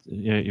appreciate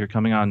your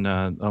coming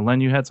on.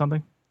 Len, you had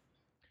something?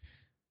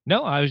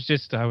 No, I was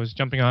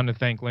jumping on to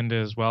thank Linda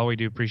as well. We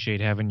do appreciate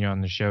having you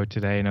on the show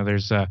today.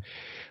 There's a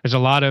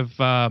lot of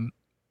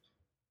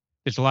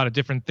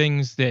different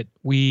things that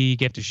we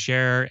get to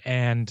share,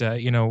 and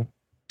to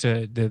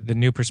the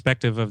new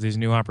perspective of these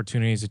new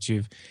opportunities that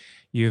you've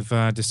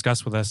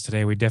discussed with us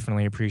today. We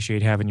definitely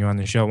appreciate having you on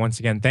the show. Once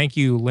again, thank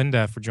you,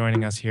 Linda, for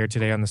joining us here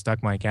today on the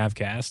Stuck Mic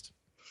Avcast.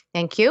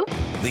 Thank you.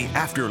 The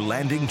after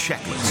landing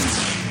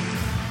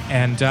checklist.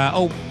 And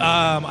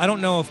I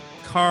don't know if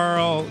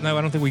Carl, no,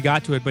 I don't think we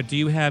got to it, but do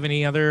you have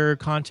any other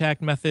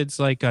contact methods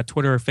like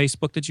Twitter or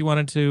Facebook that you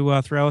wanted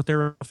to throw out there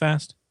real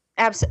fast?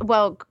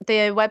 Well,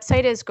 the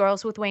website is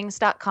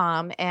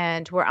girlswithwings.com,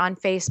 and we're on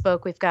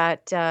Facebook. We've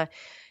got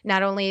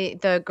not only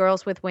the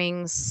Girls with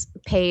Wings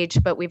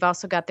page, but we've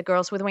also got the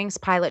Girls with Wings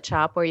Pilot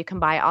Shop, where you can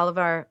buy all of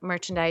our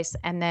merchandise,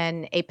 and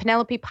then a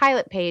Penelope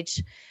Pilot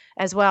page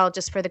as well,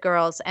 just for the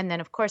girls. And then,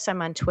 of course,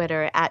 I'm on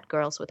Twitter at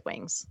Girls with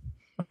Wings.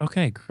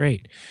 Okay,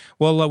 great.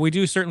 Well, we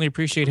do certainly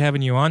appreciate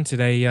having you on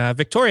today.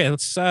 Victoria,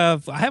 I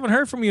haven't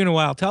heard from you in a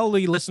while. Tell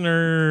the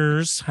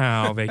listeners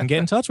how they can get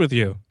in touch with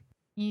you.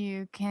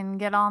 You can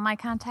get all my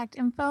contact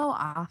info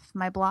off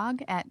my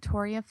blog at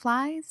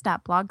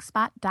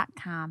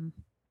toriaflies.blogspot.com.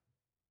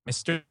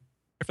 Mr.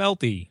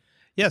 Felty.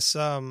 Yes,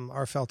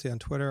 R. Felty on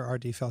Twitter,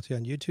 RD Felty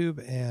on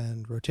YouTube,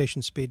 and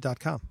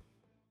rotationspeed.com.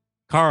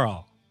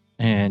 Carl.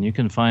 And you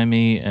can find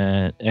me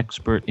at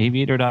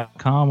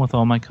expertaviator.com with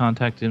all my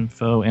contact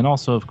info, and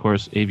also, of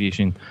course,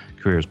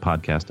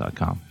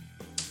 aviationcareerspodcast.com.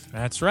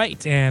 That's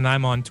right. And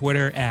I'm on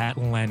Twitter at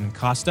Len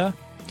Costa.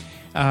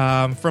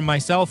 From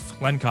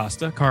myself, Len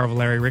Costa, Carl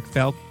Valeri, Rick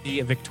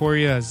Felty,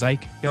 Victoria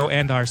Zyko,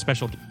 and our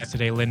special guest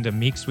today, Linda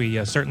Meeks.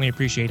 We certainly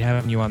appreciate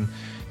having you on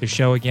the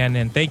show again.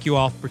 And thank you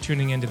all for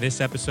tuning into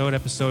this episode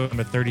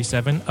number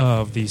 37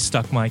 of the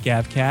Stuck Mic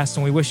Avcast.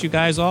 And we wish you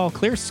guys all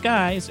clear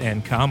skies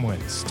and calm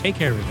winds. Take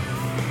care, everybody.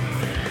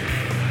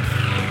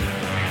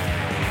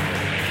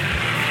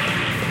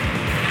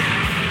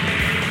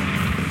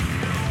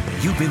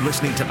 You've been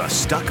listening to the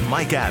Stuck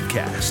Mic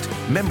Avcast.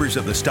 Members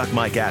of the Stuck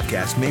Mic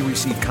Avcast may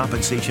receive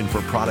compensation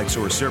for products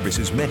or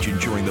services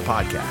mentioned during the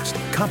podcast.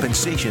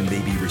 Compensation may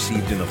be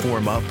received in the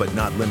form of, but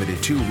not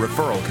limited to,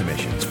 referral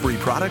commissions, free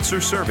products, or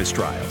service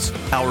trials.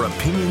 Our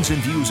opinions and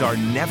views are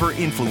never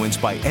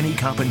influenced by any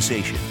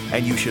compensation,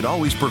 and you should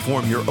always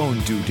perform your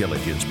own due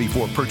diligence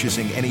before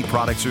purchasing any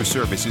products or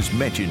services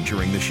mentioned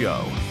during the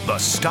show. The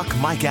Stuck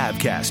Mic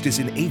Avcast is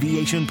an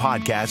aviation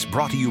podcast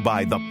brought to you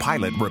by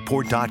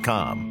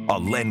thepilоtreport.com, a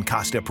Len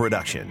Costa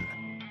production.